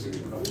phase.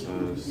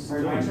 Stand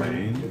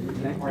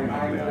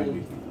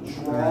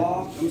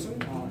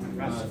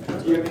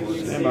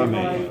by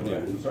main.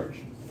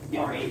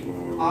 Yeah.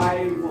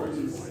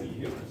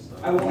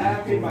 I will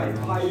activate my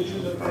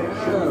hydrogen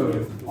effect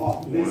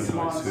off this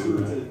monster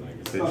to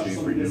Set you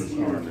for units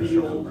are and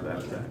shuffle that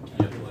back.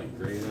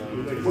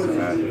 It's a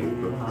bad thing.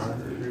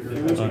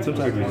 It's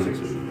attacking.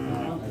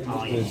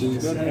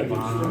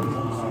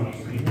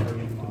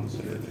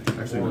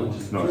 Actually, no,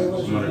 it's not.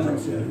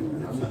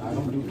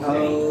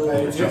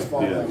 It's just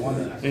fall that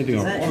one. Anything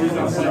else?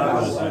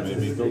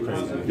 Baby, go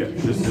crazy. Yeah,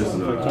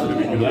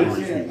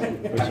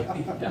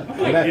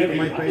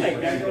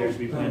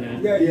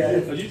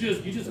 this is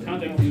You just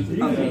contact the user.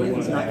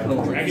 It's not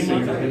cool. Dragon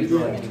Monster. They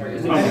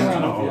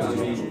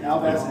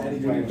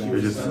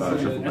just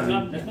triple That's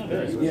not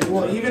very. Yeah,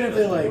 well, even if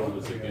they like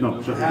No,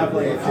 triple have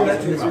like for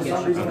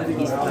some reason like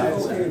he's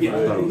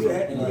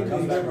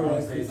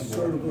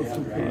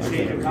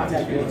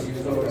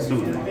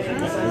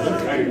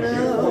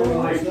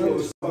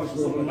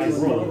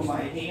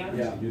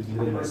Yeah.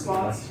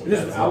 This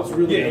is out's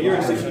really Yeah, you're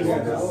at 60.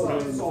 Yeah,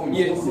 So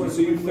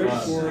you're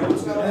 34. and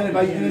then if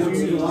I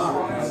use a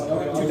lot. That's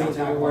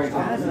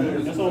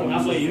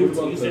what you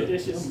said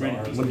this shit. I'm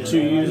ready. When you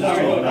use it, it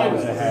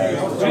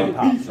has 2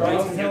 pops,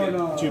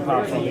 right? 2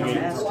 pops on the gate.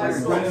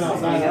 Running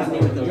outside. You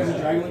guys are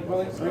Dragon Link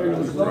probably?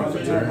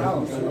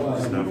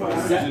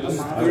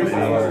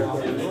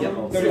 Yep.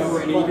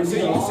 34. And you can see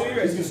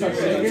you're at 60.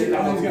 And he's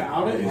gonna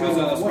out it. Because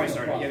that's my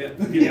start.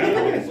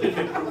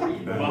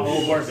 Yeah. My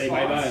whole birthday,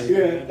 bye-bye.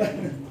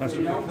 That's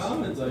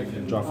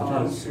good. Draw for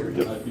turn.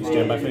 Yep.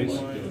 Stand by face.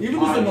 Even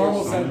just a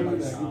normal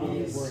sentiment.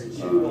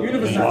 Even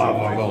if it's not. I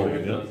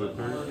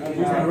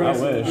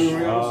wish.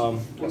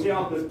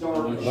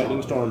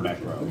 Lightning Storm back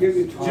row.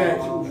 Jay, I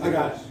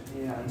got it.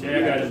 Jay, I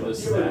got it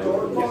this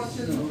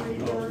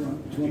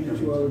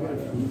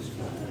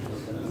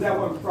Is that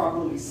one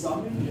properly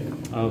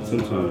summoned? I'll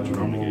attempt to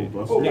normal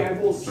bust. Oh, yeah,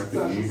 we'll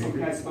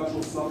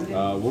special summon it.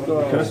 We'll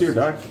go. Can I see your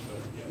die?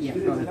 Yeah,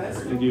 go ahead.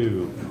 Thank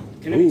you.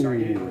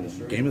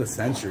 Ooh, game of the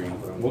century.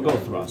 We'll go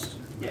thrust.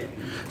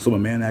 So my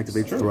man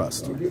activates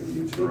thrust.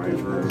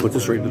 Puts it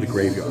straight into the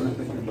graveyard.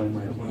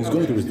 He's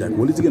going through his deck.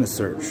 What is he going to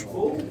search?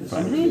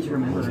 I need to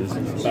remember this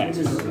is out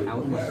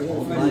in the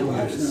cold by when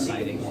I'm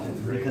deciding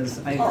because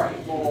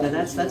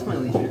that's my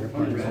least favorite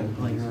part of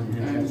playing around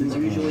hand. It's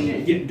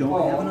usually you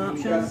don't have an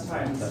option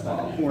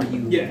or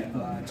you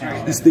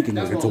He's thinking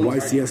like it's a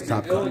YCS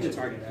top card.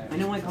 I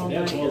know I call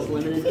that is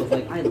limited, but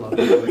like I love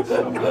it.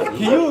 Can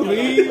you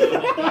leave?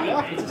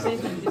 It's the same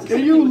thing.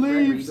 Can you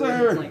leave,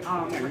 sir? It's like,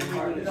 oh,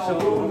 so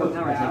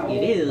overpowered. Like,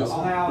 it is,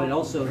 but it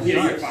also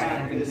sucks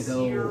having to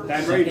go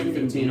second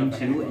in game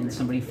 2 and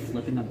somebody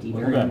flipping up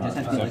deeper. And you just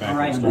have to be like, all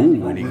right,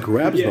 Ooh, and he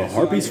grabs the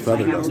Harpy's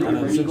Feather I have Duster.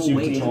 no legal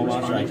way to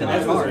respond to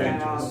that card.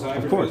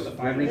 Of course.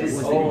 Everything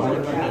was the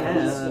only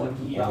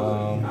card we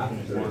had.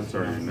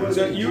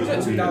 So you was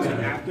at 2,000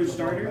 after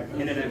starter,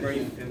 and then I brought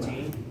you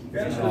 15.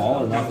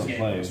 All or nothing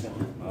play.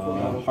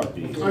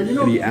 Heartbeat. And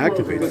he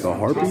activates the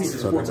Harpy's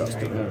Feather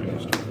Duster.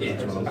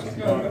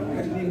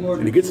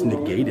 And he gets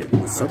negated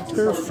with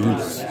Subterror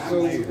Phoenix.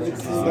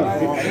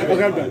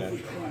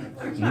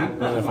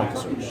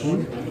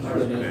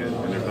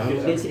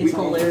 It's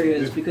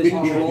hilarious because you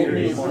drolled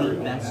me at the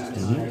best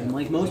time.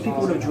 Like most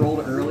people would have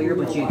drolled earlier,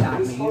 but you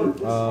got me.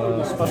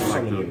 Special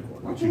summon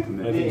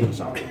unicorn. I think it's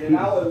solid.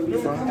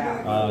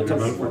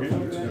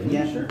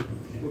 Yeah, sure.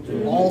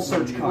 All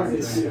search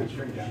cards. Fucking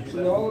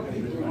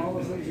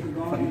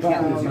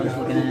cat was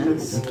looking at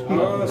us.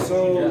 So,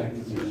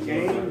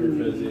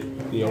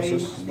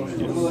 Theosis.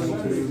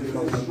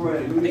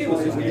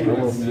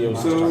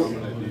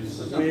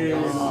 So,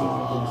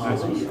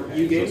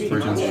 you gave me.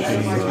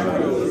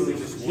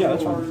 Yeah,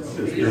 that's fine.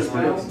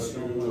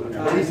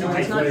 It's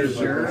not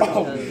sure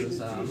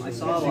because I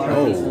saw a lot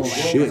of people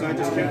shit.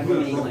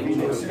 being like,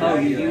 oh,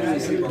 you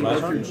use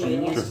your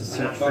genius to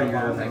search for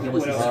your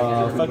Regulus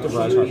Effective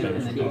Rise Heart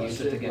and then you use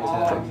it to get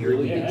to your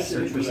Unity,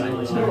 search for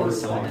Silence and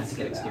summon that to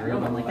get exterior.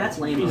 I'm like, that's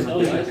lame. Just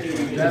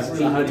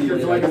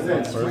like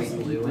bright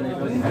blue in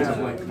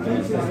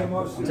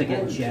it to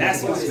get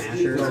jets and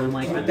smashers. And I'm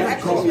like,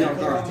 that calls me off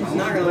guard. I'm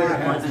not gonna lie.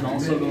 And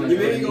also going to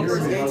this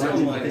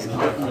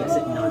card makes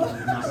it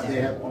not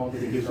dead.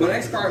 The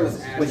next card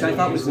was Which I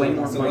thought was way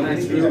more fun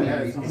than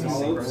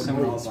some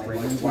of these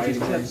springs, which is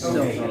just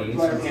so big.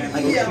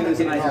 I can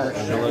choose either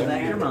Show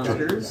That Your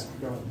Monsters,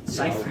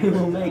 Cypher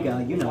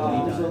Omega, you know what he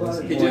does,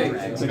 or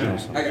Drags. I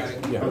got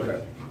it. Yeah.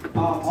 Okay.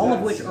 All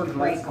of which are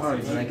great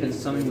cards that I can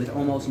summon with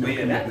almost no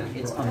commitment.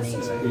 It's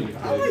amazing.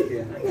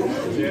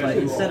 But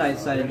instead I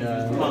decided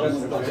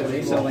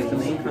to... So like the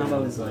main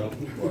combo is like...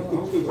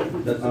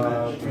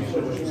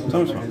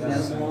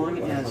 as long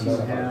as you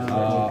have...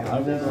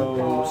 I will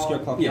go Scare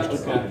Clock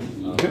Kashtira.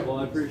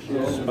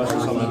 Special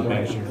summon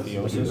Banishing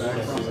Theosis.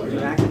 You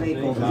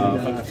activate both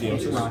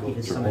Theosis. Rocky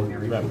to summon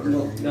Mary.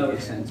 No,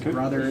 makes sense.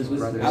 Brothers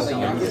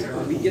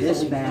summons.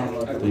 This back,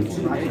 Rocky puts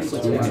brothers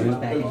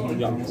back in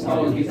hand.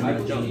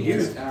 Then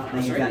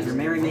you've got your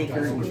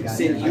Merrymaker, you've got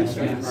your you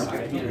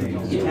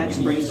attach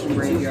springs from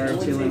graveyard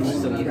to him,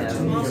 so you have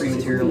free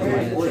materials,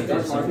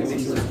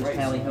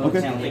 tally-ho,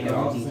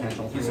 tally-ho, detach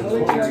all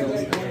free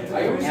materials.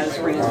 Add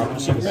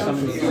springs,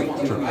 summon straight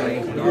to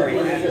graveyard.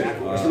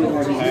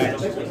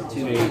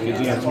 Did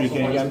you have 3K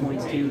again?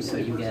 Points too, so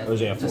you get Or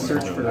is it to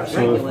search for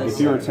So Regulus. if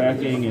you're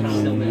attacking and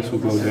then this will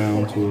go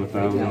down to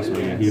 1,000, so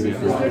yeah, he'll be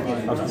free.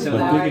 So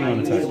But clicking on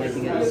attack,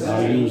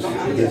 I'll use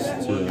this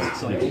to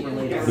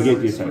negate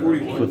the attack.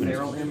 Flipping it.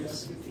 Feral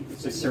imps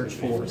to search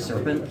for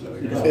Serpent.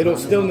 It'll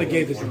still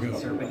negate the Dragoon.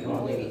 Serpent can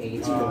only be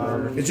 8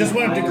 for... It's just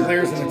when it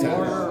declares an attack.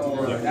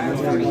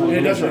 And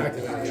it doesn't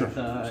activate.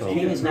 The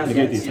king is now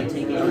dead, so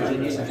take your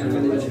genius and turn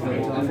it into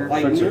a talker. Now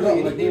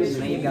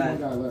you've got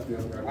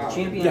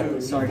champion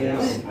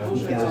Sargas,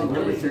 you've got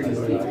number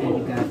 38, and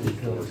you've got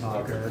Eco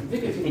Talker,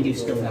 and you've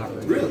still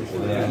got Root.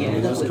 Yeah,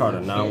 this card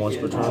a non-once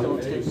per turn.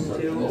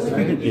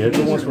 Yeah, it's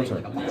a once per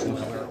turn. I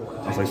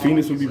was like,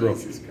 Phoenix would be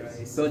broken.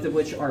 both of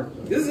which are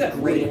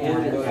great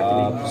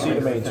at see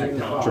the main two.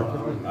 Sure.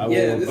 I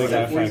will big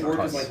effect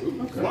cards.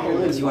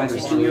 You either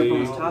steal your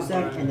opponent's top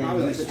deck and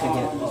then use it to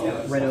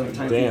get rid of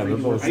time they're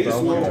both turn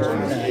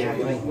that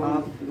activate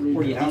pop,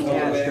 or you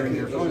detach during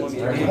your opponent's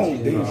turn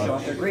to show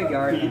off their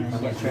graveyard and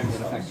then get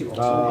transit effect too.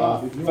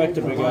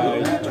 Effective big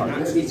guy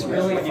targets. It's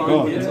really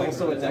fun. It's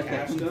also a deck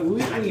that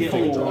completely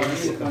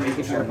folds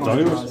if your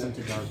opponent draws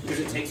into dark.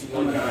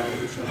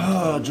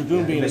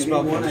 Dragoon being a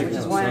spell Which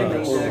is why I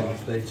made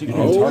you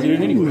can target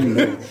it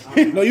anyway.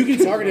 No, you can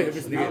target it if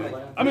it's negated.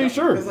 I mean,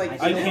 sure.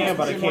 I can,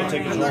 but I can't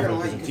take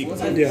control of it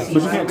because it's Yeah.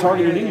 But you can't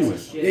target it anyway.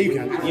 Yeah, you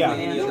can.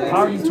 Yeah. How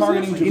are you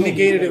targeting Dragoon? He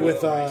negated it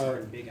with,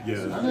 but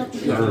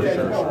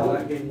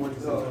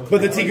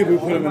the Tikaboo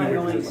put him in a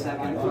going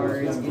second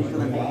cards into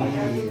the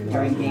main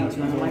during game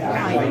 2, and I'm like,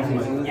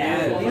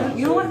 why?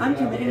 You know what? I'm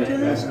committing to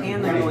this,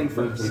 and I'm going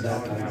first.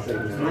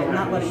 I'm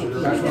not letting it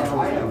keep me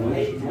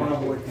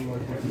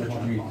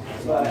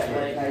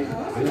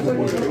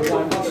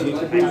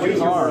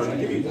down.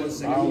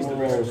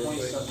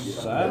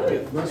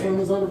 This one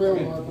was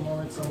unavailable at the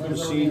moment. So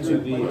Proceed to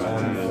the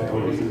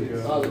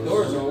The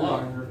doors are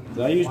locked.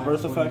 Did I use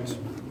birth effect?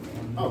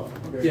 Oh,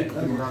 Yeah.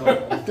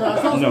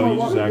 No, you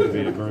just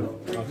activated birth.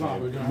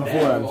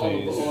 Before end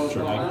phase.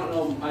 Sure.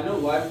 I know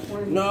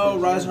live. No,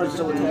 Rise Heart's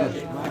still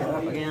attached.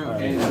 Up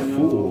again.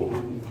 Fool.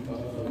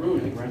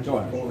 Go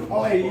ahead.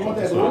 Oh, hey, you want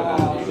that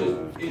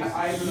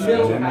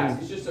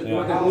It's just a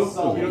Yeah. I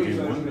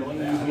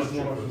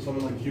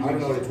don't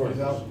know what it's worth.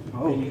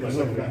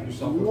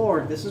 Oh,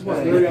 Lord, this is what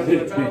I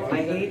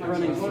hate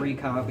running 3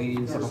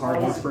 copies of a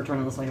hard loop per turn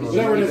unless I have a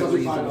really good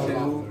reason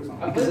to.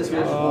 Because this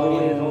will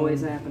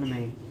always happen to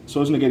me.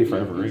 So it's negated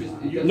forever, right?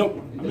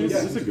 Nope. I mean,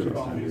 it's a good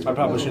option. I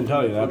probably shouldn't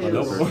tell you that, but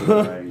nope.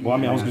 Well, I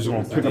mean, I was just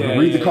going to pick up and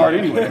read the card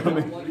anyway. I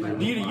mean,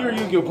 You're a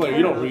Yu-Gi-Oh player.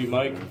 You don't read,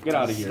 Mike. Get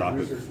out of here. stop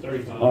it.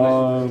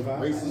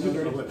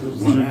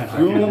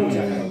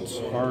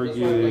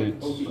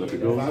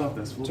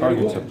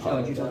 Target to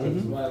pop.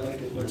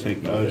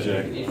 Take no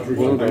jack.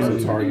 Dragoon goes to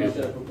target.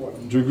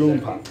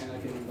 Dragoon pop.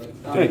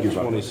 Thank you,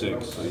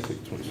 26. I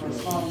take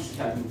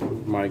 26.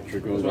 Mike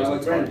Dragoon goes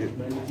to target.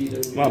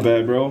 My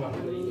bad, bro.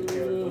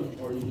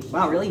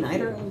 Wow, really?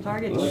 Neither on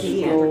target?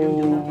 Yeah, Dragoon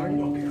doing on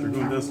target?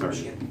 Dragoon does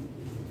target.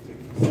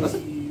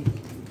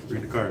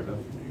 Read the card, though.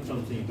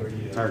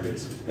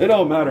 Targets. It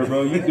don't matter,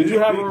 bro. Did you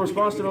have a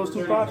response to those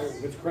 2 pops?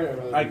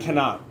 I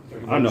cannot.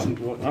 I know.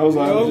 I was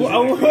like,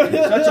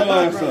 shut your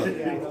ass up.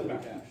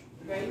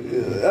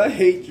 I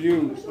hate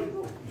you.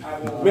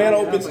 Man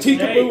opens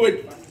Tikaboo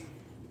with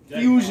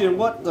Fusion.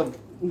 What the?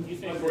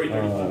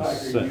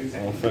 Set.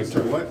 I'll affect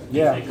her. What?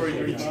 Yeah. I'm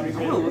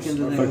gonna look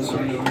into this.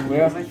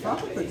 Because I thought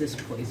that the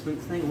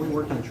displacement thing only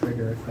worked on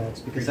trigger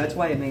effects, because that's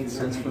why it made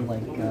sense for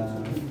like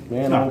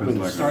Man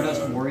opens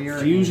Stardust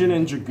Warrior. Fusion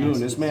and Dragoon.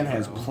 This man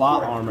has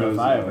plot armor if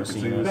I ever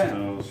seen it.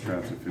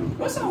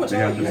 That's not what They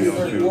have to be on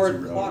the field.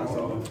 word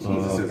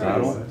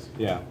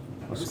Yeah.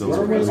 Let's go.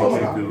 Even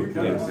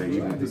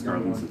if this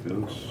card leaves the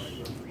field.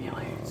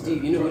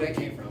 Steve, you know where that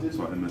came from. That's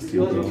what MST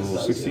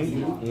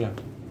 16? Yeah.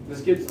 I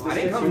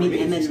mean,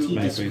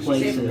 MST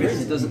displaces,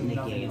 it doesn't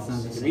negate, it's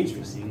not this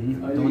interesting.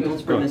 Don't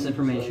spread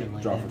misinformation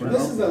like that, bro.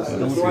 Don't do it.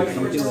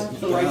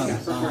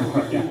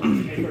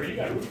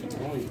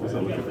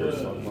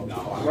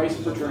 Rice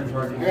per turn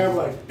target. I have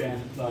like a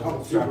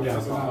couple strap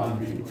downs.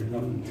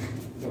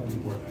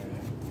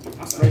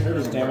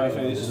 Stand by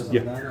face.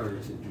 Yeah.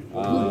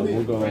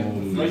 We'll go.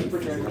 Rice per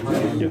turn.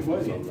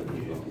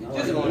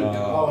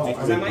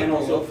 Because I might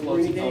also float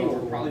anything or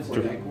probably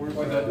for that course.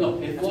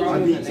 No, it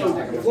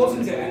floats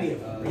into any of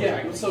them.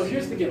 Yeah, so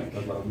here's the gimmick.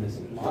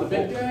 The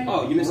big guy.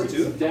 Oh, you missed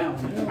 2? Down.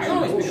 I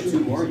always pick up 2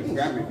 more. You can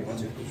grab me if you want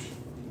to.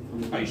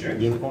 Are you sure?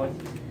 Unicorn.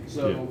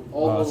 So,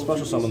 all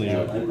special summon the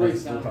it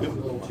breaks down to a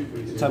little too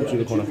crazy. Temp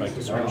unicorn effect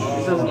is right.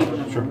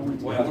 Sure.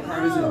 What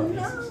card is it?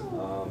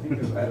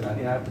 Because I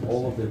have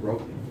all of the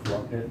rock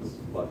hits,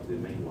 but the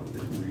main one, the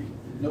 3.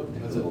 Nope,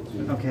 that's it.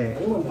 Okay,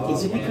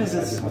 is it because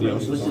it's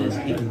listed as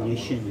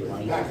ignition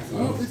light?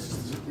 Activate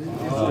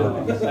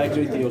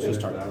Theosis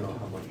target.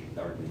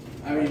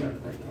 I mean,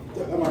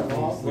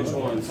 which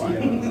one's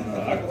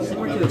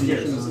Similar to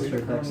ignition monster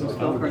effects, so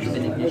spell cards with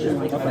an ignition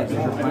light effect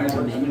requires a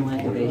manual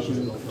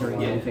activation during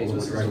game phase 1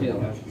 or 2.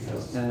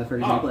 For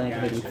example,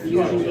 activating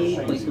Fusion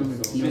Gate, placement of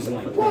the seals in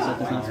the foot place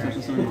does not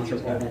special summon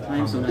monsters at that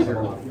time, so neither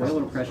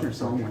Royal Repression or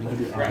Solemn Warning can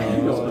be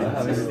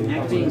activated.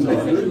 Activating the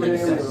ignition light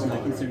effect is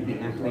not considered to be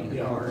activating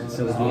a card,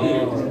 so if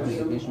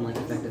the ignition light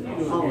effect of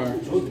Valhalla,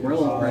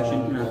 Royal Repression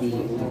cannot be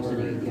used to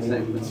negate the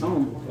effect, but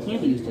Solemn can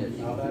be used to negate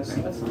the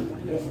effect, but Solemn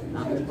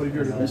not.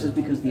 This is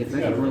because the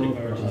effect of Royal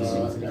Repression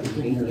is to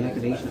negate the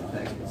activation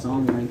effect, but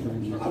Solemn Warning can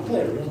be used to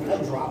negate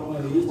the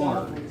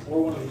card.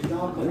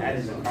 That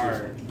is a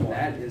card.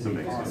 That is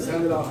a card.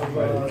 Send it off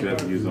of. You have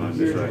to use it on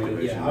this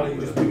right? Yeah. How do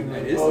you just pick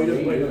it? Oh, he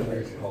doesn't play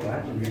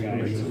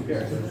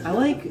it. I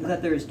like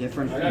that there's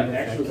different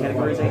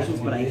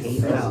categorizations, but I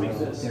hate how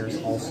there's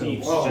also.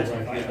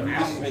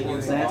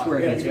 That's where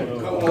it gets me.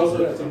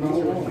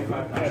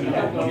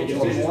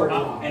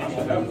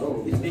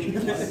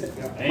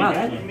 Wow,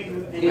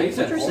 it's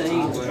what you're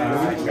saying.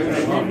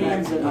 That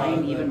means that I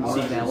am even more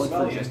valid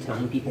for just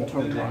telling people to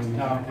run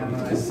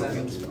field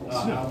spells.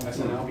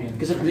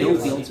 Because if no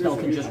field spell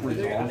can just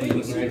resolve and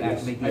if you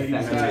activate the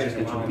effect, it just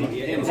gets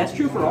removed. That's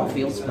true for all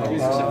field spells,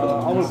 except for the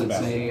ones that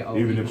say, oh,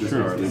 Even if it's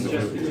then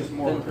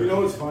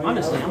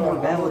honestly, I'm more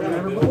valid than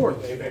ever before.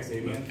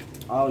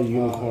 I'll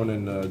unicorn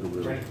and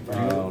gorilla.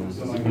 How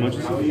much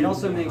is it? It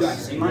also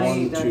makes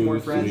my deck more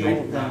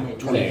fragile than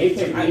it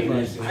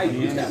is.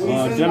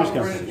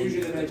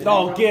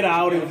 Oh, get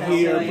out of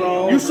here,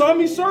 bro. You saw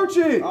me search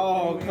it!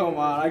 Oh, come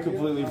on. I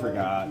completely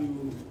forgot.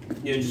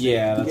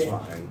 Yeah, that's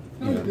fine.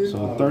 Yeah,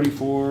 so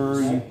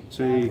 34, you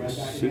take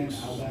 6.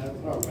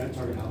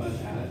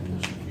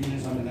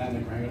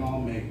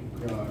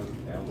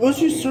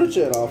 What'd you search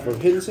that off of?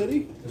 Hidden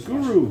City?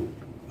 Guru.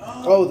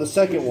 Oh, the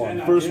second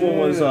one. First one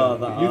was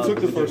you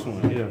took the first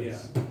one, yeah.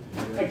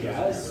 I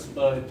guess,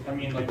 but I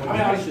mean, like,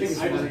 I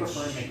just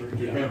prefer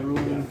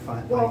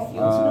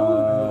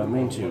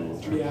Main 2.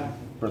 Yeah.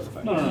 Birth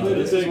effect.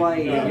 This is why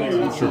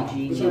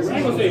ECG is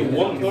I'm gonna say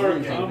one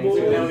card combo,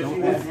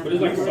 but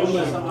it's like so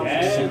much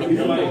bad.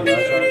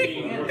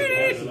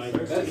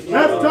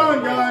 That's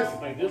done, guys.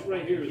 Like this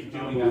right here is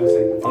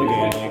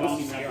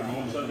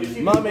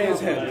My man's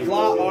had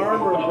plot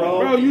armor, bro.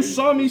 Bro, you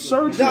saw me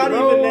search Not it,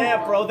 bro. even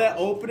that, bro. That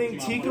opening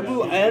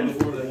Tikaboo and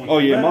Oh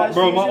yeah, my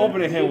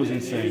opening hand was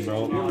insane,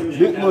 bro.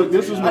 Look,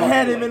 this was my. I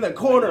had him in the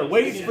corner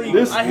waiting for you.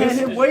 I had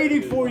him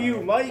waiting for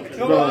you, Mike.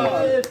 Come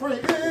on.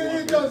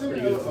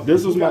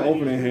 This was my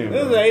opening hand.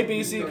 This is an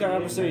ABC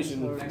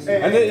conversation.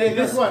 Hey, and then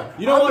guess what?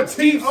 You know what?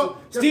 Steve's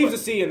Steve's a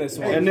C in this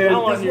one. And then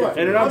I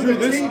drew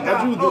this. Then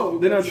I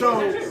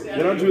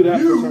drew that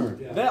for turn.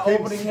 That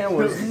opening hand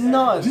was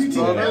nuts,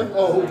 brother.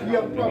 Opening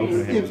hand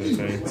was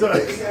insane.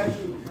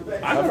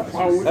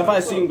 If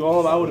I seen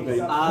gold, I would have been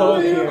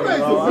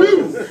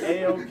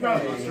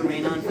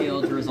Remain on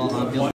field to resolve on field.